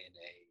game in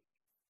a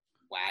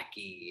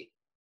wacky,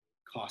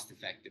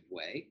 cost-effective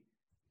way.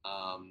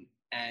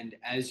 And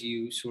as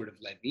you sort of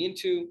led me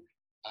into,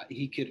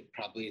 he could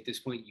probably at this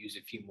point use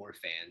a few more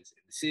fans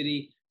in the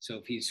city. So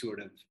if he's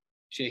sort of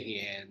shaking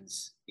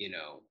hands, a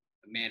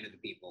man of the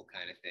people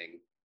kind of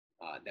thing,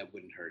 that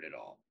wouldn't hurt at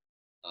all.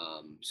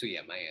 So yeah,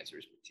 my answer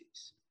is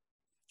Matisse.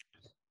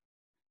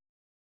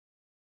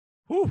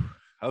 Whew.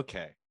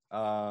 Okay.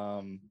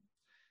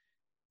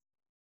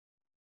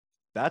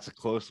 That's a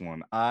close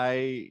one.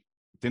 I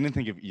didn't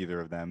think of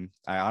either of them.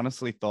 I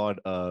honestly thought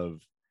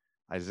of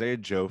Isaiah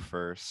Joe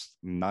first.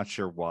 Not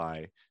sure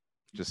why.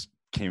 Just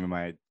came in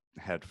my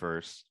head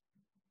first.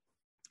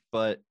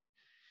 But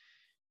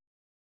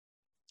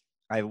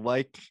I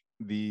like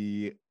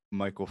the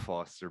Michael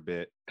Foster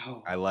bit.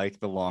 Oh, I like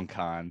the long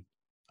con.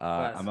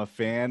 Classic. I'm a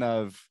fan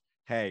of,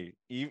 hey,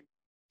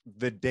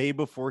 the day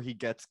before he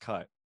gets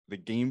cut, the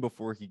game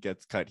before he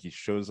gets cut, he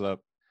shows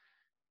up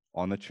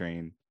on the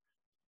train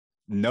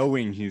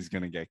knowing he's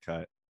going to get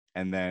cut.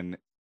 And then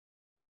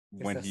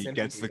when that he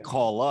sympathy gets the value.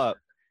 call up,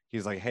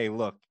 he's like, hey,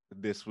 look,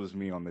 this was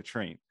me on the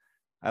train.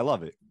 I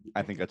love it.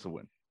 I think that's a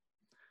win.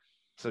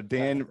 So,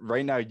 Dan,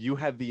 right now you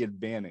have the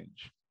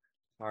advantage.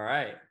 All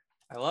right.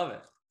 I love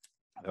it.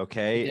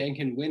 Okay. Dan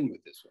can win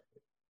with this one.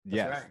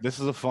 Yes, right. this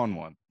is a fun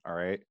one. All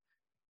right.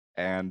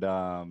 And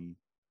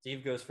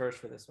Steve goes first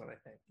for this one, I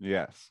think.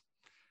 yes.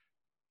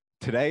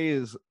 Today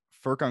is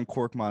Furkan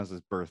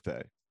Korkmaz's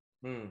birthday.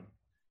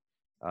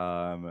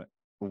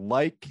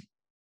 Like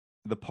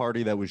the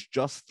party that was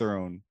just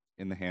thrown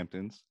in the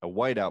Hamptons, a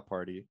whiteout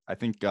party. I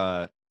think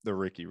the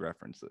Ricky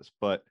referenced this,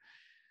 but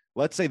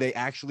let's say they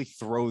actually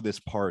throw this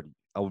party,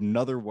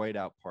 another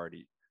whiteout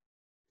party.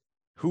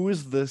 Who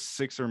is the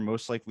Sixer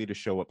most likely to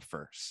show up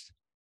first?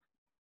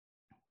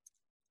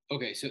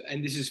 Okay, so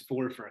and this is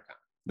for Furkan.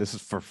 This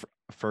is for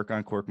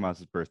Furkan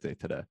Korkmaz's birthday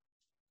today.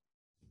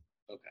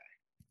 Okay,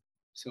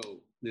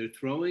 so they're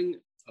throwing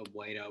a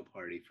whiteout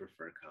party for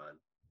Furkan.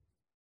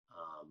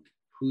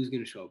 Who's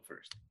going to show up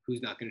first?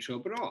 Who's not going to show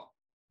up at all?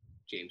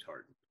 James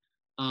Harden.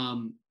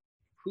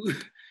 Who?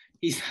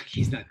 He's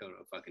not going to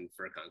a fucking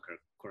Furkan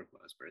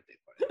Korkmaz birthday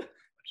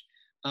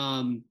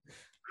party.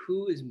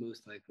 Who is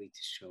most likely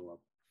to show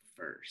up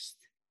first?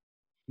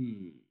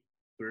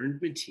 Burned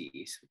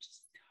Matisse, which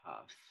is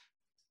tough.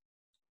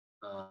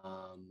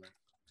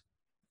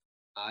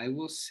 I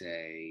will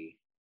say,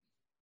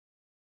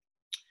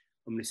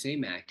 I'm going to say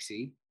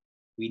Maxey.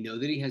 We know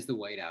that he has the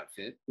white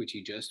outfit, which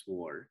he just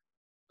wore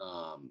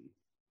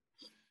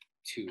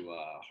to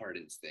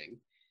Harden's thing.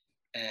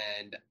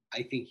 And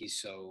I think he's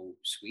so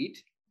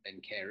sweet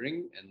and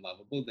caring and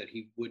lovable that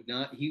he would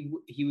not, he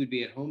would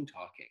be at home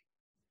talking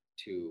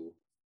to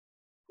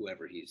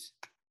whoever he's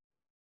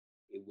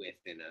with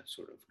in a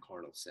sort of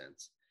carnal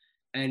sense.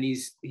 And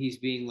he's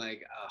being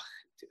like,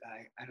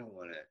 I don't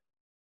want to,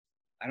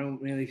 I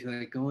don't really feel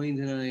like going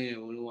tonight. I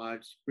want to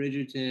watch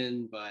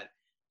Bridgerton, but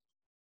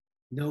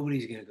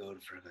nobody's going to go to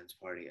Furkan's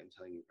party. I'm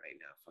telling you right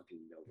now, fucking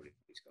nobody's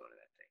going to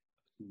that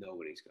thing.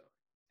 Nobody's going.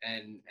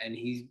 And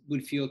he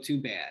would feel too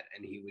bad,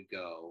 and he would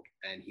go,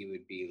 and he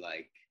would be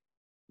like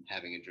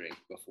having a drink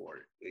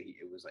before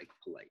it was like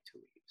polite to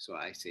leave. So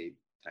I say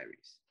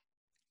Tyrese.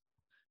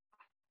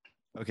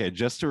 Okay,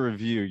 just to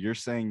review, you're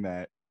saying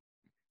that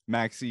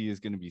Maxey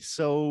is going to be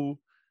so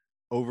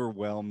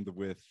overwhelmed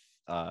with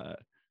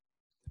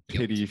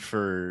pity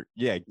for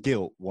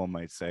guilt, one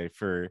might say,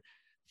 for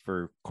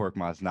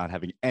Korkmaz not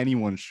having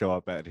anyone show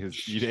up at his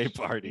B-Day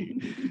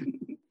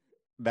party.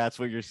 That's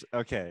what you're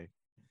okay.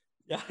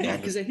 Yeah,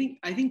 because I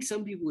think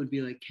some people would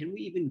be like, can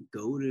we even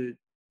go to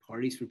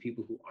parties for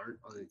people who aren't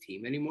on the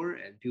team anymore?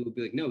 And people would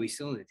be like, no, he's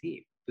still on the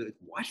team. Be like,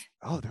 what?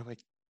 Oh, they're like,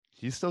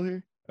 he's still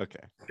here? Okay.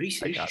 Are you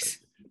serious?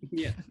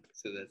 Yeah.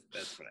 So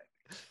that's what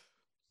I think.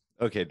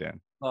 Okay, Dan.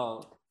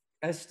 Well,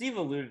 as Steve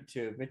alluded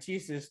to,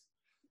 Matisse is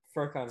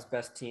Furkan's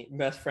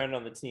best friend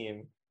on the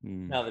team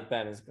now that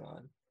Ben is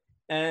gone.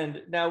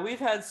 And now we've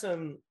had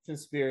some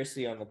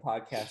conspiracy on the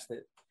podcast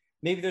that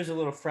maybe there's a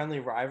little friendly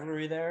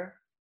rivalry there.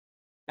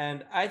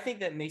 And I think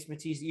that makes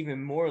Matisse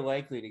even more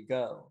likely to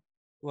go.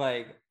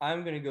 Like,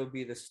 I'm going to go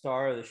be the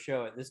star of the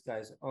show at this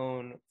guy's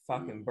own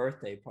fucking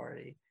birthday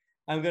party.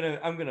 I'm going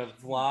to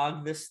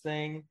vlog this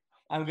thing.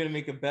 I'm going to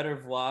make a better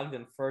vlog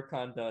than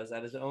Furkan does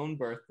at his own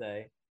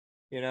birthday.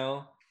 You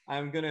know,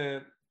 I'm going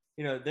to,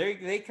 you know,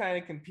 they kind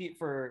of compete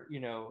for, you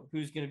know,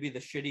 who's going to be the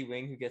shitty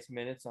wing who gets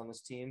minutes on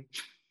this team.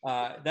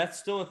 That's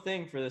still a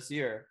thing for this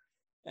year.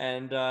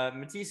 And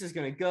Matisse is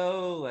going to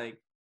go, like,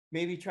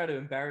 maybe try to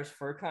embarrass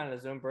Furkan at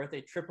his own birthday,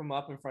 trip him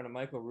up in front of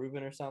Michael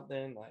Rubin or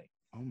something. Like,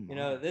 you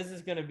know, this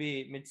is going to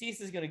be, Matisse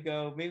is going to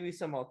go, maybe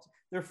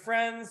they're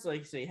friends,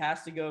 like, so he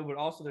has to go, but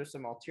also there's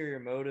some ulterior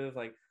motive.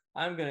 Like,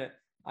 I'm going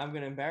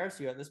to embarrass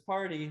you at this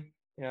party.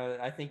 You know,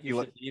 I think you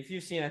should, if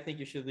you've seen, I think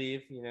you should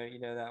leave, you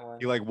know that one.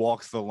 He like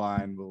walks the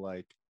line, but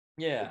like,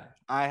 yeah,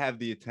 I have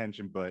the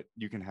attention, but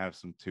you can have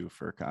some too,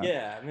 Furkan.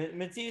 Yeah,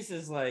 Matisse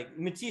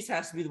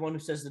has to be the one who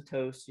says the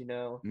toast, you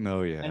know.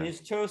 No, yeah. And his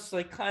toast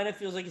like kind of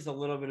feels like it's a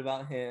little bit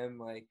about him,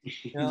 like,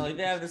 you know, like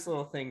they have this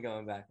little thing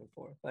going back and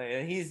forth. Like,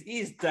 and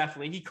he's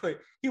definitely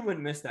he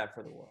wouldn't miss that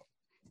for the world.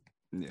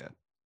 Yeah.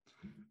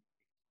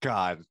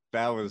 God,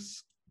 that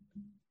was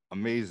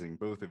amazing,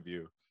 both of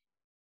you.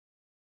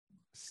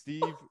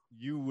 Steve,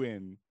 you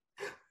win.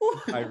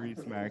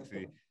 Tyrese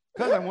Maxey.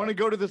 Because I want to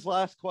go to this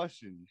last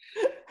question.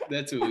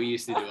 That's what we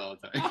used to do all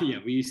the time. Yeah,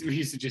 we used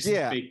to just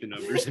fake the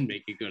numbers and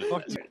make it go to the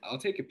last. I'll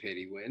take a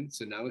pity win.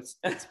 So now it's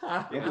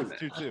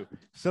 2-2.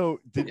 So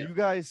did you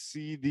guys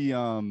see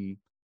the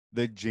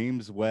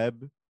James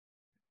Webb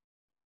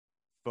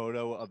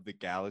photo of the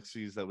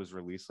galaxies that was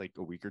released like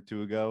a week or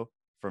two ago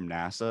from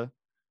NASA?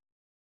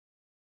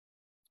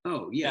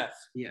 Oh, yeah.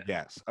 Yes. Yeah.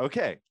 Yes.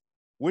 Okay.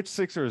 Which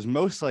Sixer is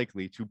most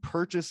likely to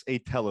purchase a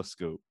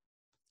telescope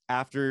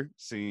after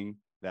seeing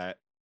that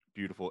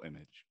beautiful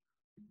image?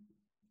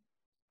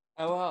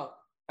 Oh, well,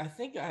 I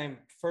think I'm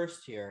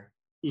first here.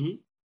 Mhm.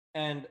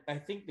 And I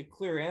think the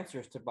clear answer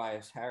is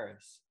Tobias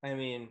Harris. I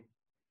mean,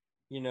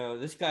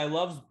 this guy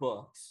loves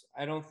books.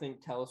 I don't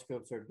think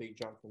telescopes are a big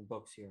jump from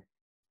books here.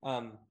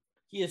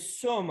 He has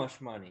so much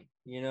money,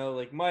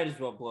 like might as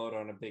well blow it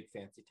on a big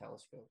fancy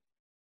telescope.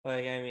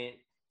 Like, I mean,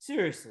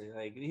 seriously,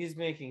 like he's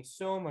making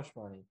so much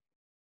money.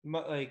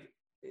 Like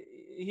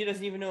he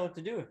doesn't even know what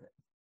to do with it.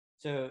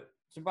 So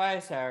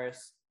Tobias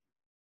Harris,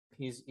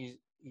 he's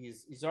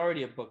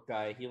already a book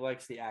guy. He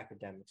likes the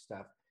academic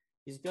stuff.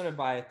 He's gonna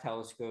buy a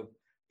telescope.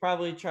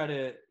 Probably try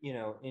to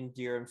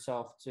endear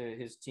himself to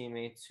his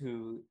teammates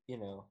who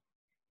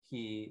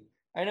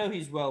I know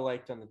he's well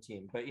liked on the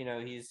team, but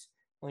he's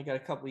only got a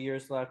couple of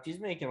years left. He's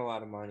making a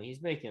lot of money.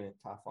 He's making it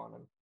tough on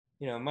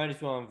him. Might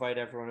as well invite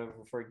everyone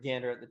over for a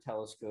gander at the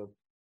telescope.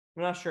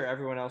 I'm not sure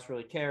everyone else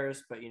really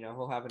cares, but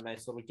he'll have a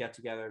nice little get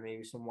together,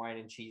 maybe some wine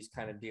and cheese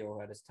kind of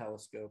deal at his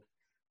telescope.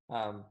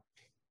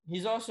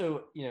 He's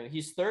also,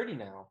 he's 30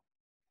 now,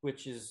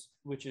 which is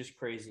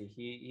crazy.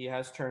 He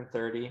has turned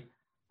 30.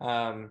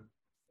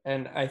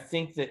 And I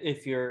think that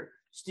if you're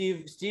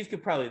Steve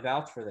could probably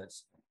vouch for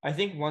this. I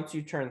think once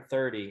you turn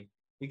 30,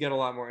 you get a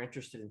lot more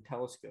interested in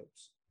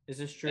telescopes. Is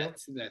this true?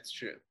 That's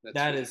true.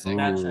 That checks Ooh.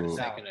 out.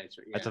 Second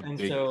answer. Yeah. That's a And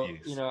big so,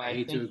 piece. I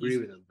hate to think agree he's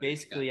with him, but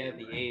it's basically at goddamn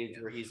the right, age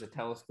yeah. where he's a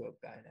telescope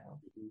guy now.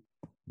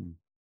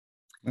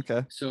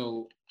 Okay.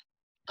 So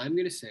I'm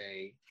gonna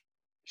say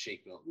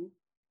Shake Milton.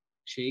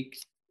 Shake,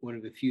 one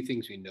of the few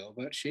things we know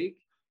about Shake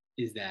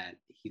is that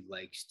he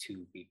likes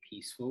to be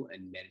peaceful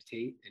and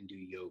meditate and do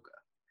yoga.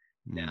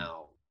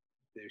 Now,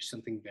 there's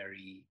something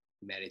very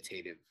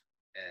meditative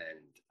and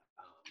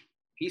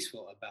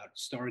peaceful about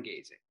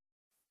stargazing.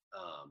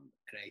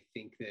 And I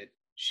think that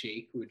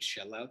Shake would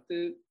shell out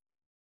because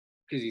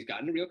he's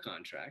gotten a real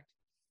contract.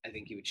 I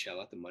think he would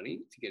shell out the money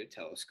to get a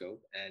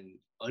telescope and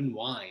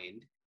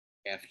unwind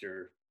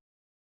after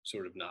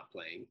sort of not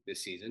playing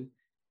this season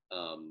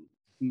on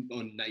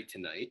night to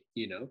night,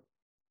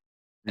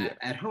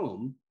 at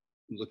home,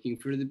 looking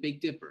for the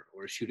Big Dipper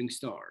or a shooting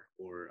star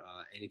or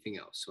anything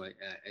else. So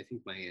I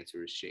think my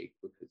answer is Shake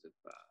because of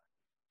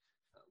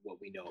what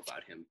we know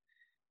about him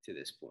to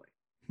this point.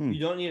 You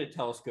don't need a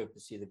telescope to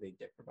see the Big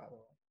Dipper, by the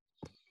way.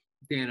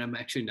 Dan, I'm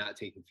actually not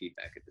taking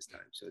feedback at this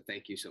time, so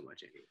thank you so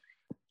much anyway.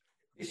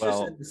 It's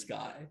just in the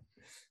sky.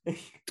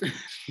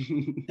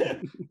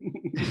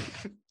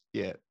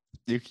 Yeah,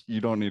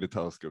 you don't need a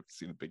telescope to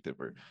see the Big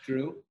Dipper.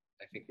 Drew,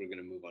 I think we're going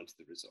to move on to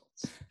the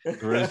results.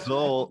 The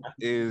result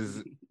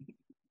is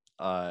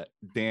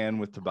Dan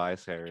with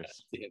Tobias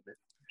Harris.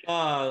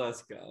 Oh,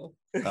 let's go.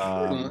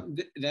 Well,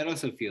 that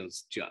also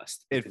feels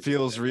just. It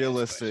feels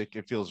realistic.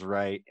 It feels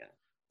right. Yeah.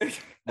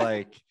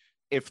 Like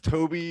if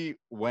Toby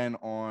went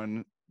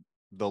on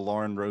the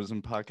Lauren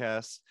Rosen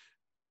podcast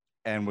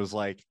and was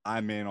like,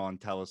 I'm in on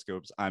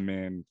telescopes, I'm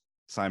in,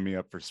 sign me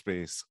up for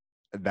space,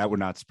 that would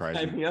not surprise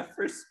me. Sign me up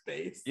for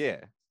space. Yeah.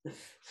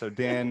 So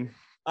Dan,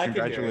 I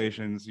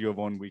congratulations. You have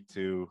won week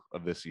 2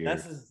 of this year.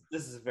 This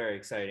is very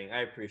exciting.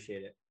 I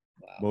appreciate it.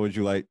 Wow. What would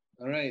you like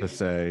All right. to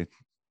say?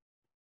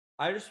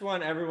 I just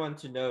want everyone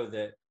to know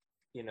that,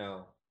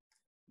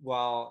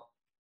 while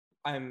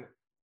I'm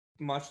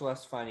much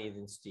less funny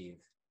than Steve,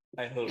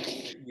 I hope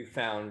that you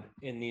found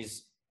in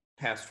these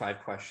past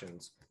 5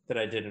 questions that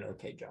I did an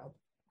okay job.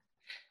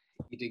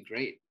 You did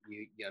great.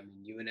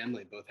 You and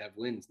Emily both have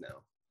wins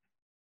now.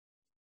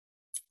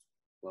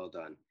 Well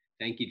done.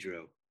 Thank you,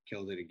 Drew.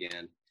 Killed it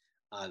again.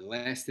 The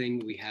last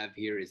thing we have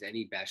here is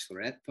any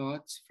Bachelorette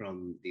thoughts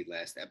from the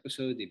last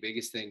episode. The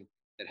biggest thing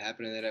that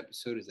happened in that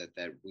episode is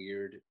that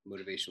weird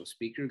motivational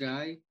speaker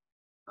guy,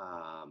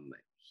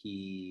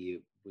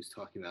 he was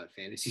talking about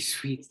fantasy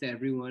suites to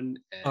everyone.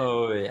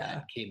 And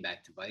that came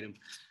back to bite him.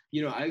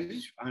 I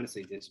was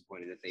honestly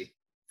disappointed that they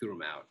threw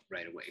him out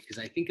right away because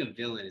I think a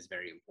villain is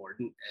very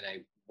important, and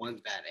I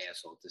want that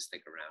asshole to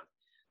stick around.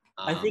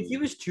 I think he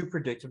was too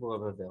predictable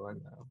of a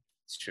villain, though.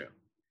 It's true.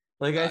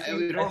 Like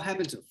it all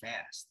happened so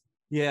fast.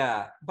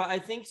 Yeah, but I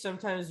think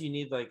sometimes you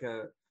need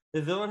the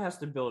villain has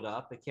to build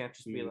up. It can't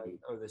just be like,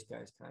 oh, this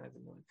guy's kind of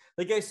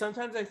annoying.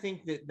 Sometimes I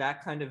think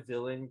that kind of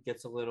villain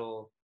gets a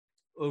little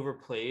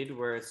overplayed,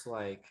 where it's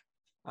like,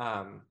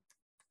 oh,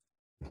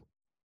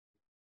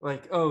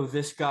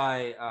 this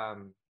guy,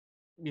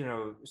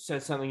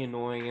 said something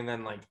annoying, and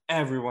then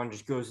everyone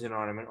just goes in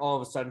on him, and all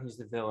of a sudden he's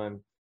the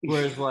villain.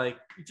 Whereas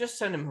just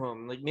send him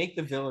home, make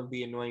the villain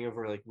be annoying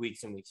over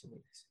weeks and weeks and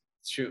weeks.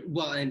 It's true.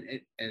 Well, and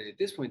at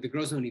this point, the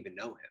girls don't even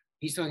know him.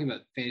 He's talking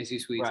about fantasy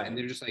suites, and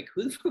they're just like,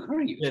 "Who the fuck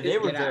are you?" Yeah, they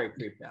were very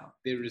creeped out.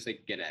 They were just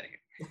like, "Get out of here!"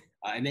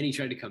 And then he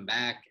tried to come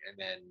back, and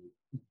then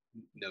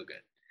no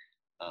good.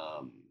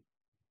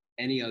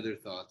 Any other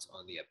thoughts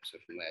on the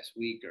episode from last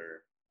week,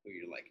 or who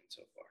you're liking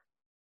so far?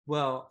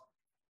 Well,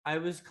 I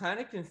was kind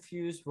of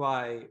confused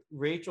why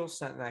Rachel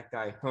sent that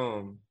guy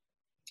home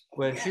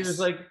when she was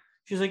like,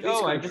 She's like, Please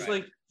oh, I go just try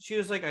like. She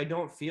was like, I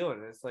don't feel it.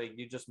 And it's like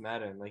you just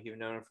met him, like you've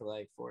known him for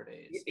like 4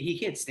 days. He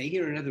can't stay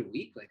here another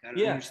week. Like, I don't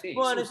Yeah. understand.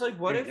 Well, He and it's seems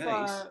like, what very if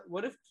nice.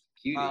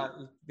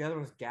 Cutie. the other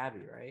one's Gabby,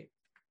 right?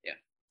 Yeah.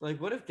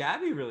 Like, what if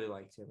Gabby really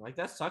liked him? Like,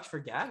 that sucks for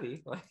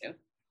Gabby. Like, Yeah.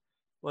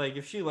 like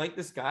if she liked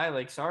this guy,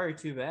 like, sorry,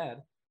 too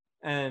bad.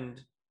 And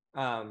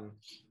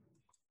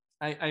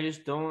I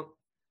just don't.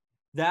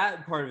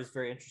 That part of it is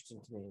very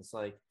interesting to me. It's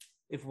like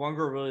if one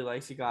girl really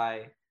likes a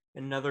guy,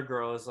 another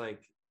girl is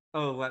like,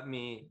 oh, let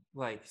me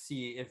like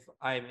see if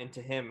I'm into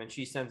him, and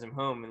she sends him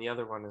home, and the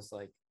other one is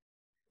like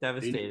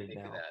devastated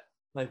now.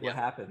 Like, what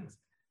happens?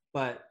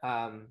 But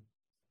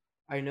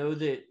I know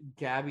that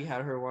Gabby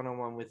had her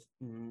one-on-one with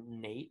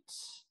Nate,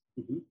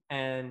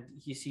 and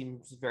he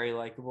seems very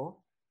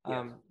likable.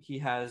 He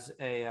has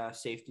a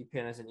safety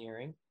pin as an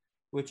earring,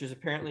 which is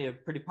apparently a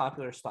pretty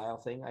popular style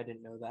thing. I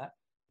didn't know that.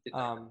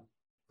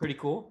 Pretty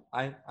cool.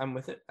 I'm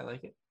with it. I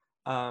like it.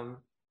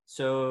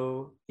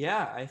 So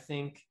yeah, I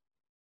think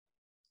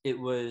it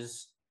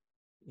was,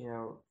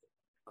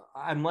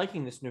 I'm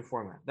liking this new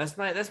format. That's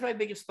my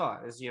biggest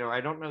thought is, I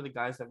don't know the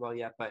guys that well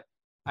yet, but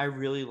I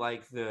really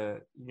like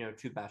the,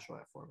 2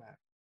 bachelorette format.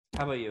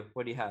 How about you?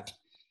 What do you have?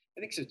 I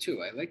think so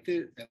too. I like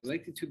the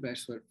 2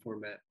 bachelorette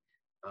format.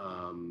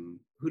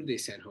 Who did they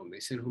send home? They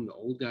sent home the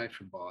old guy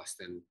from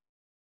Boston.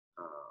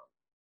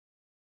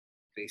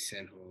 They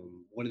sent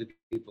home one of the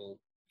people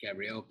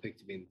Gabrielle picked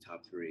to be in the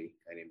top 3,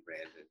 a guy named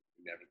Brandon,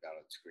 who never got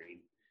on screen.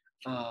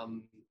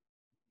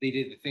 They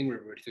did the thing where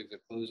everybody took their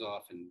clothes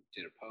off and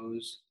did a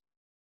pose.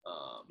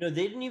 No,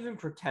 they didn't even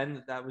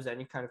pretend that was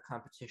any kind of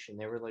competition.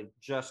 They were like,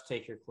 just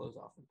take your clothes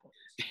off and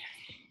pose.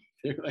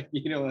 They're like,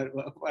 you know what?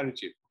 Well, why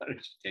don't you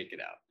take it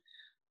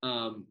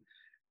out?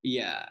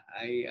 Yeah,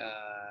 I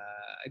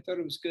thought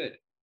it was good.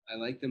 I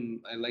like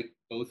them. I like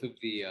both of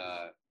the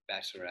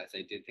bachelorettes.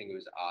 I did think it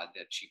was odd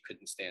that she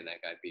couldn't stand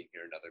that guy being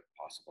here another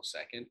possible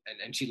second.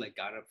 And she like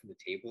got up from the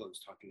table and was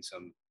talking to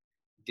some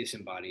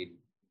disembodied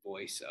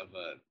voice of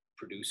a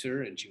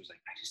producer, and she was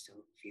like, I just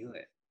don't feel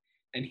it.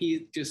 And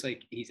he's just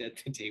like, he's at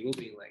the table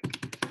being like,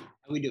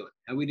 how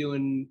we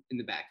doing in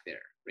the back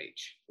there,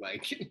 Rach?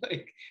 Like,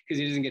 because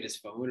he doesn't get his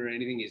phone or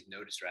anything. He has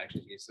no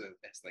distractions. He has to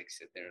like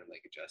sit there and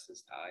like adjust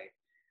his tie.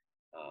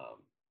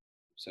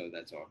 So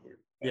that's awkward.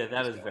 Yeah,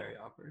 that is very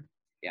awkward.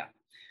 Yeah.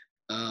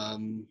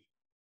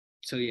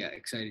 So yeah,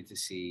 excited to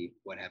see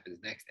what happens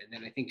next. And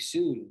then I think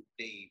soon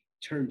they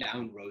turn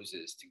down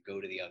roses to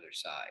go to the other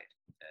side.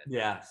 And,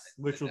 yes,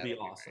 which will be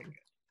awesome.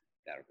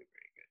 That'll be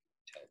very good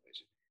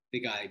television.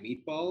 The guy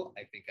Meatball,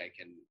 I think I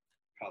can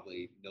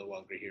probably no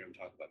longer hear him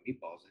talk about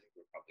meatballs. I think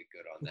we're probably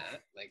good on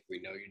that. Like,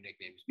 we know your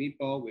nickname is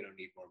Meatball. We don't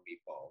need more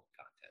meatball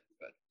content,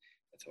 but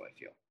that's how I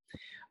feel.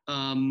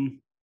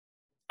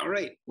 All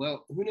right.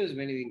 Well, who knows if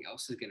anything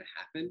else is going to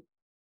happen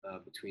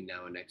between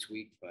now and next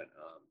week, but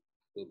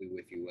we'll be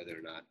with you whether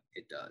or not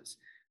it does.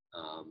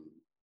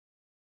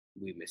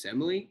 We miss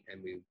Emily,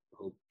 and we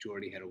hope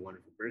Jordy had a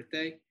wonderful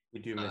birthday. We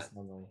do miss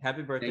Emily.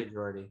 Happy birthday,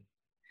 Jordy.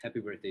 Happy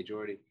birthday,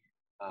 Jordy.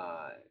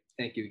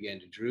 Thank you again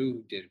to Drew,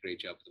 who did a great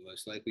job with the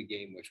Most Likely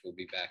game, which will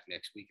be back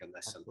next week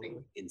unless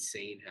something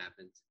insane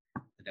happens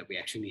that we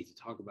actually need to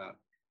talk about.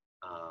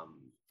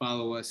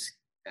 Follow us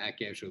at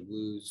Gastro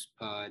Blues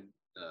Pod,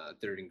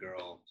 Third and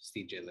Girl,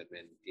 Steve J.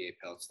 Lippman, D.A.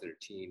 Peltz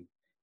 13.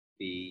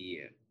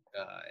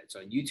 It's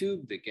on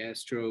YouTube, the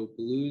Gastro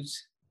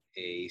Blues,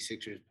 a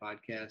Sixers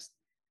podcast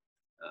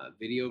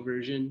video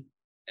version.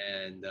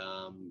 And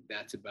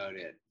that's about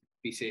it.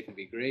 Be safe and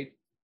be great.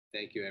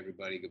 Thank you,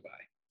 everybody. Goodbye.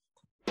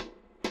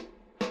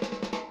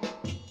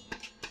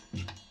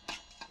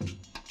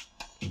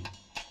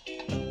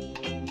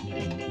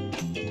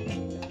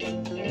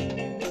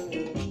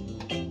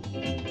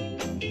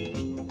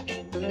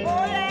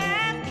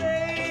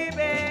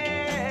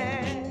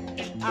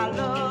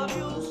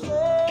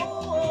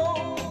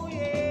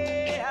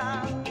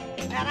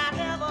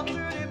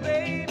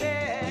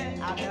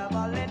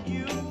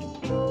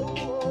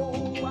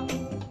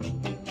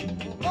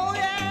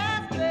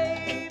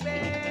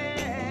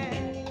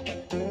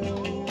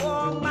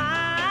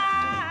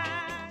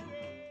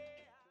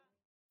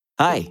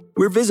 Hi,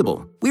 we're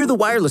Visible. We're the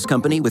wireless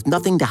company with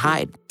nothing to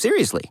hide.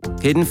 Seriously.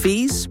 Hidden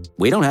fees?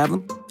 We don't have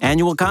them.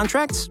 Annual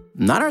contracts?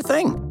 Not our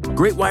thing.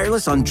 Great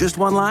wireless on just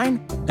one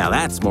line? Now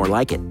that's more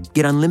like it.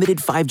 Get unlimited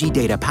 5G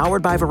data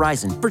powered by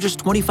Verizon for just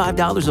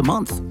 $25 a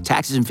month.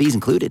 Taxes and fees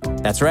included.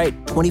 That's right,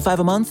 $25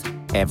 a month,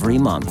 every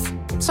month.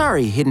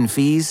 Sorry, hidden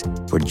fees.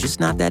 We're just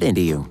not that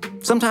into you.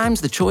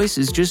 Sometimes the choice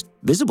is just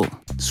Visible.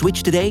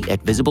 Switch today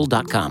at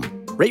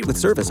Visible.com. Rate with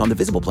service on the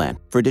Visible plan.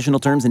 For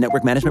additional terms and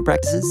network management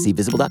practices, see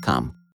Visible.com.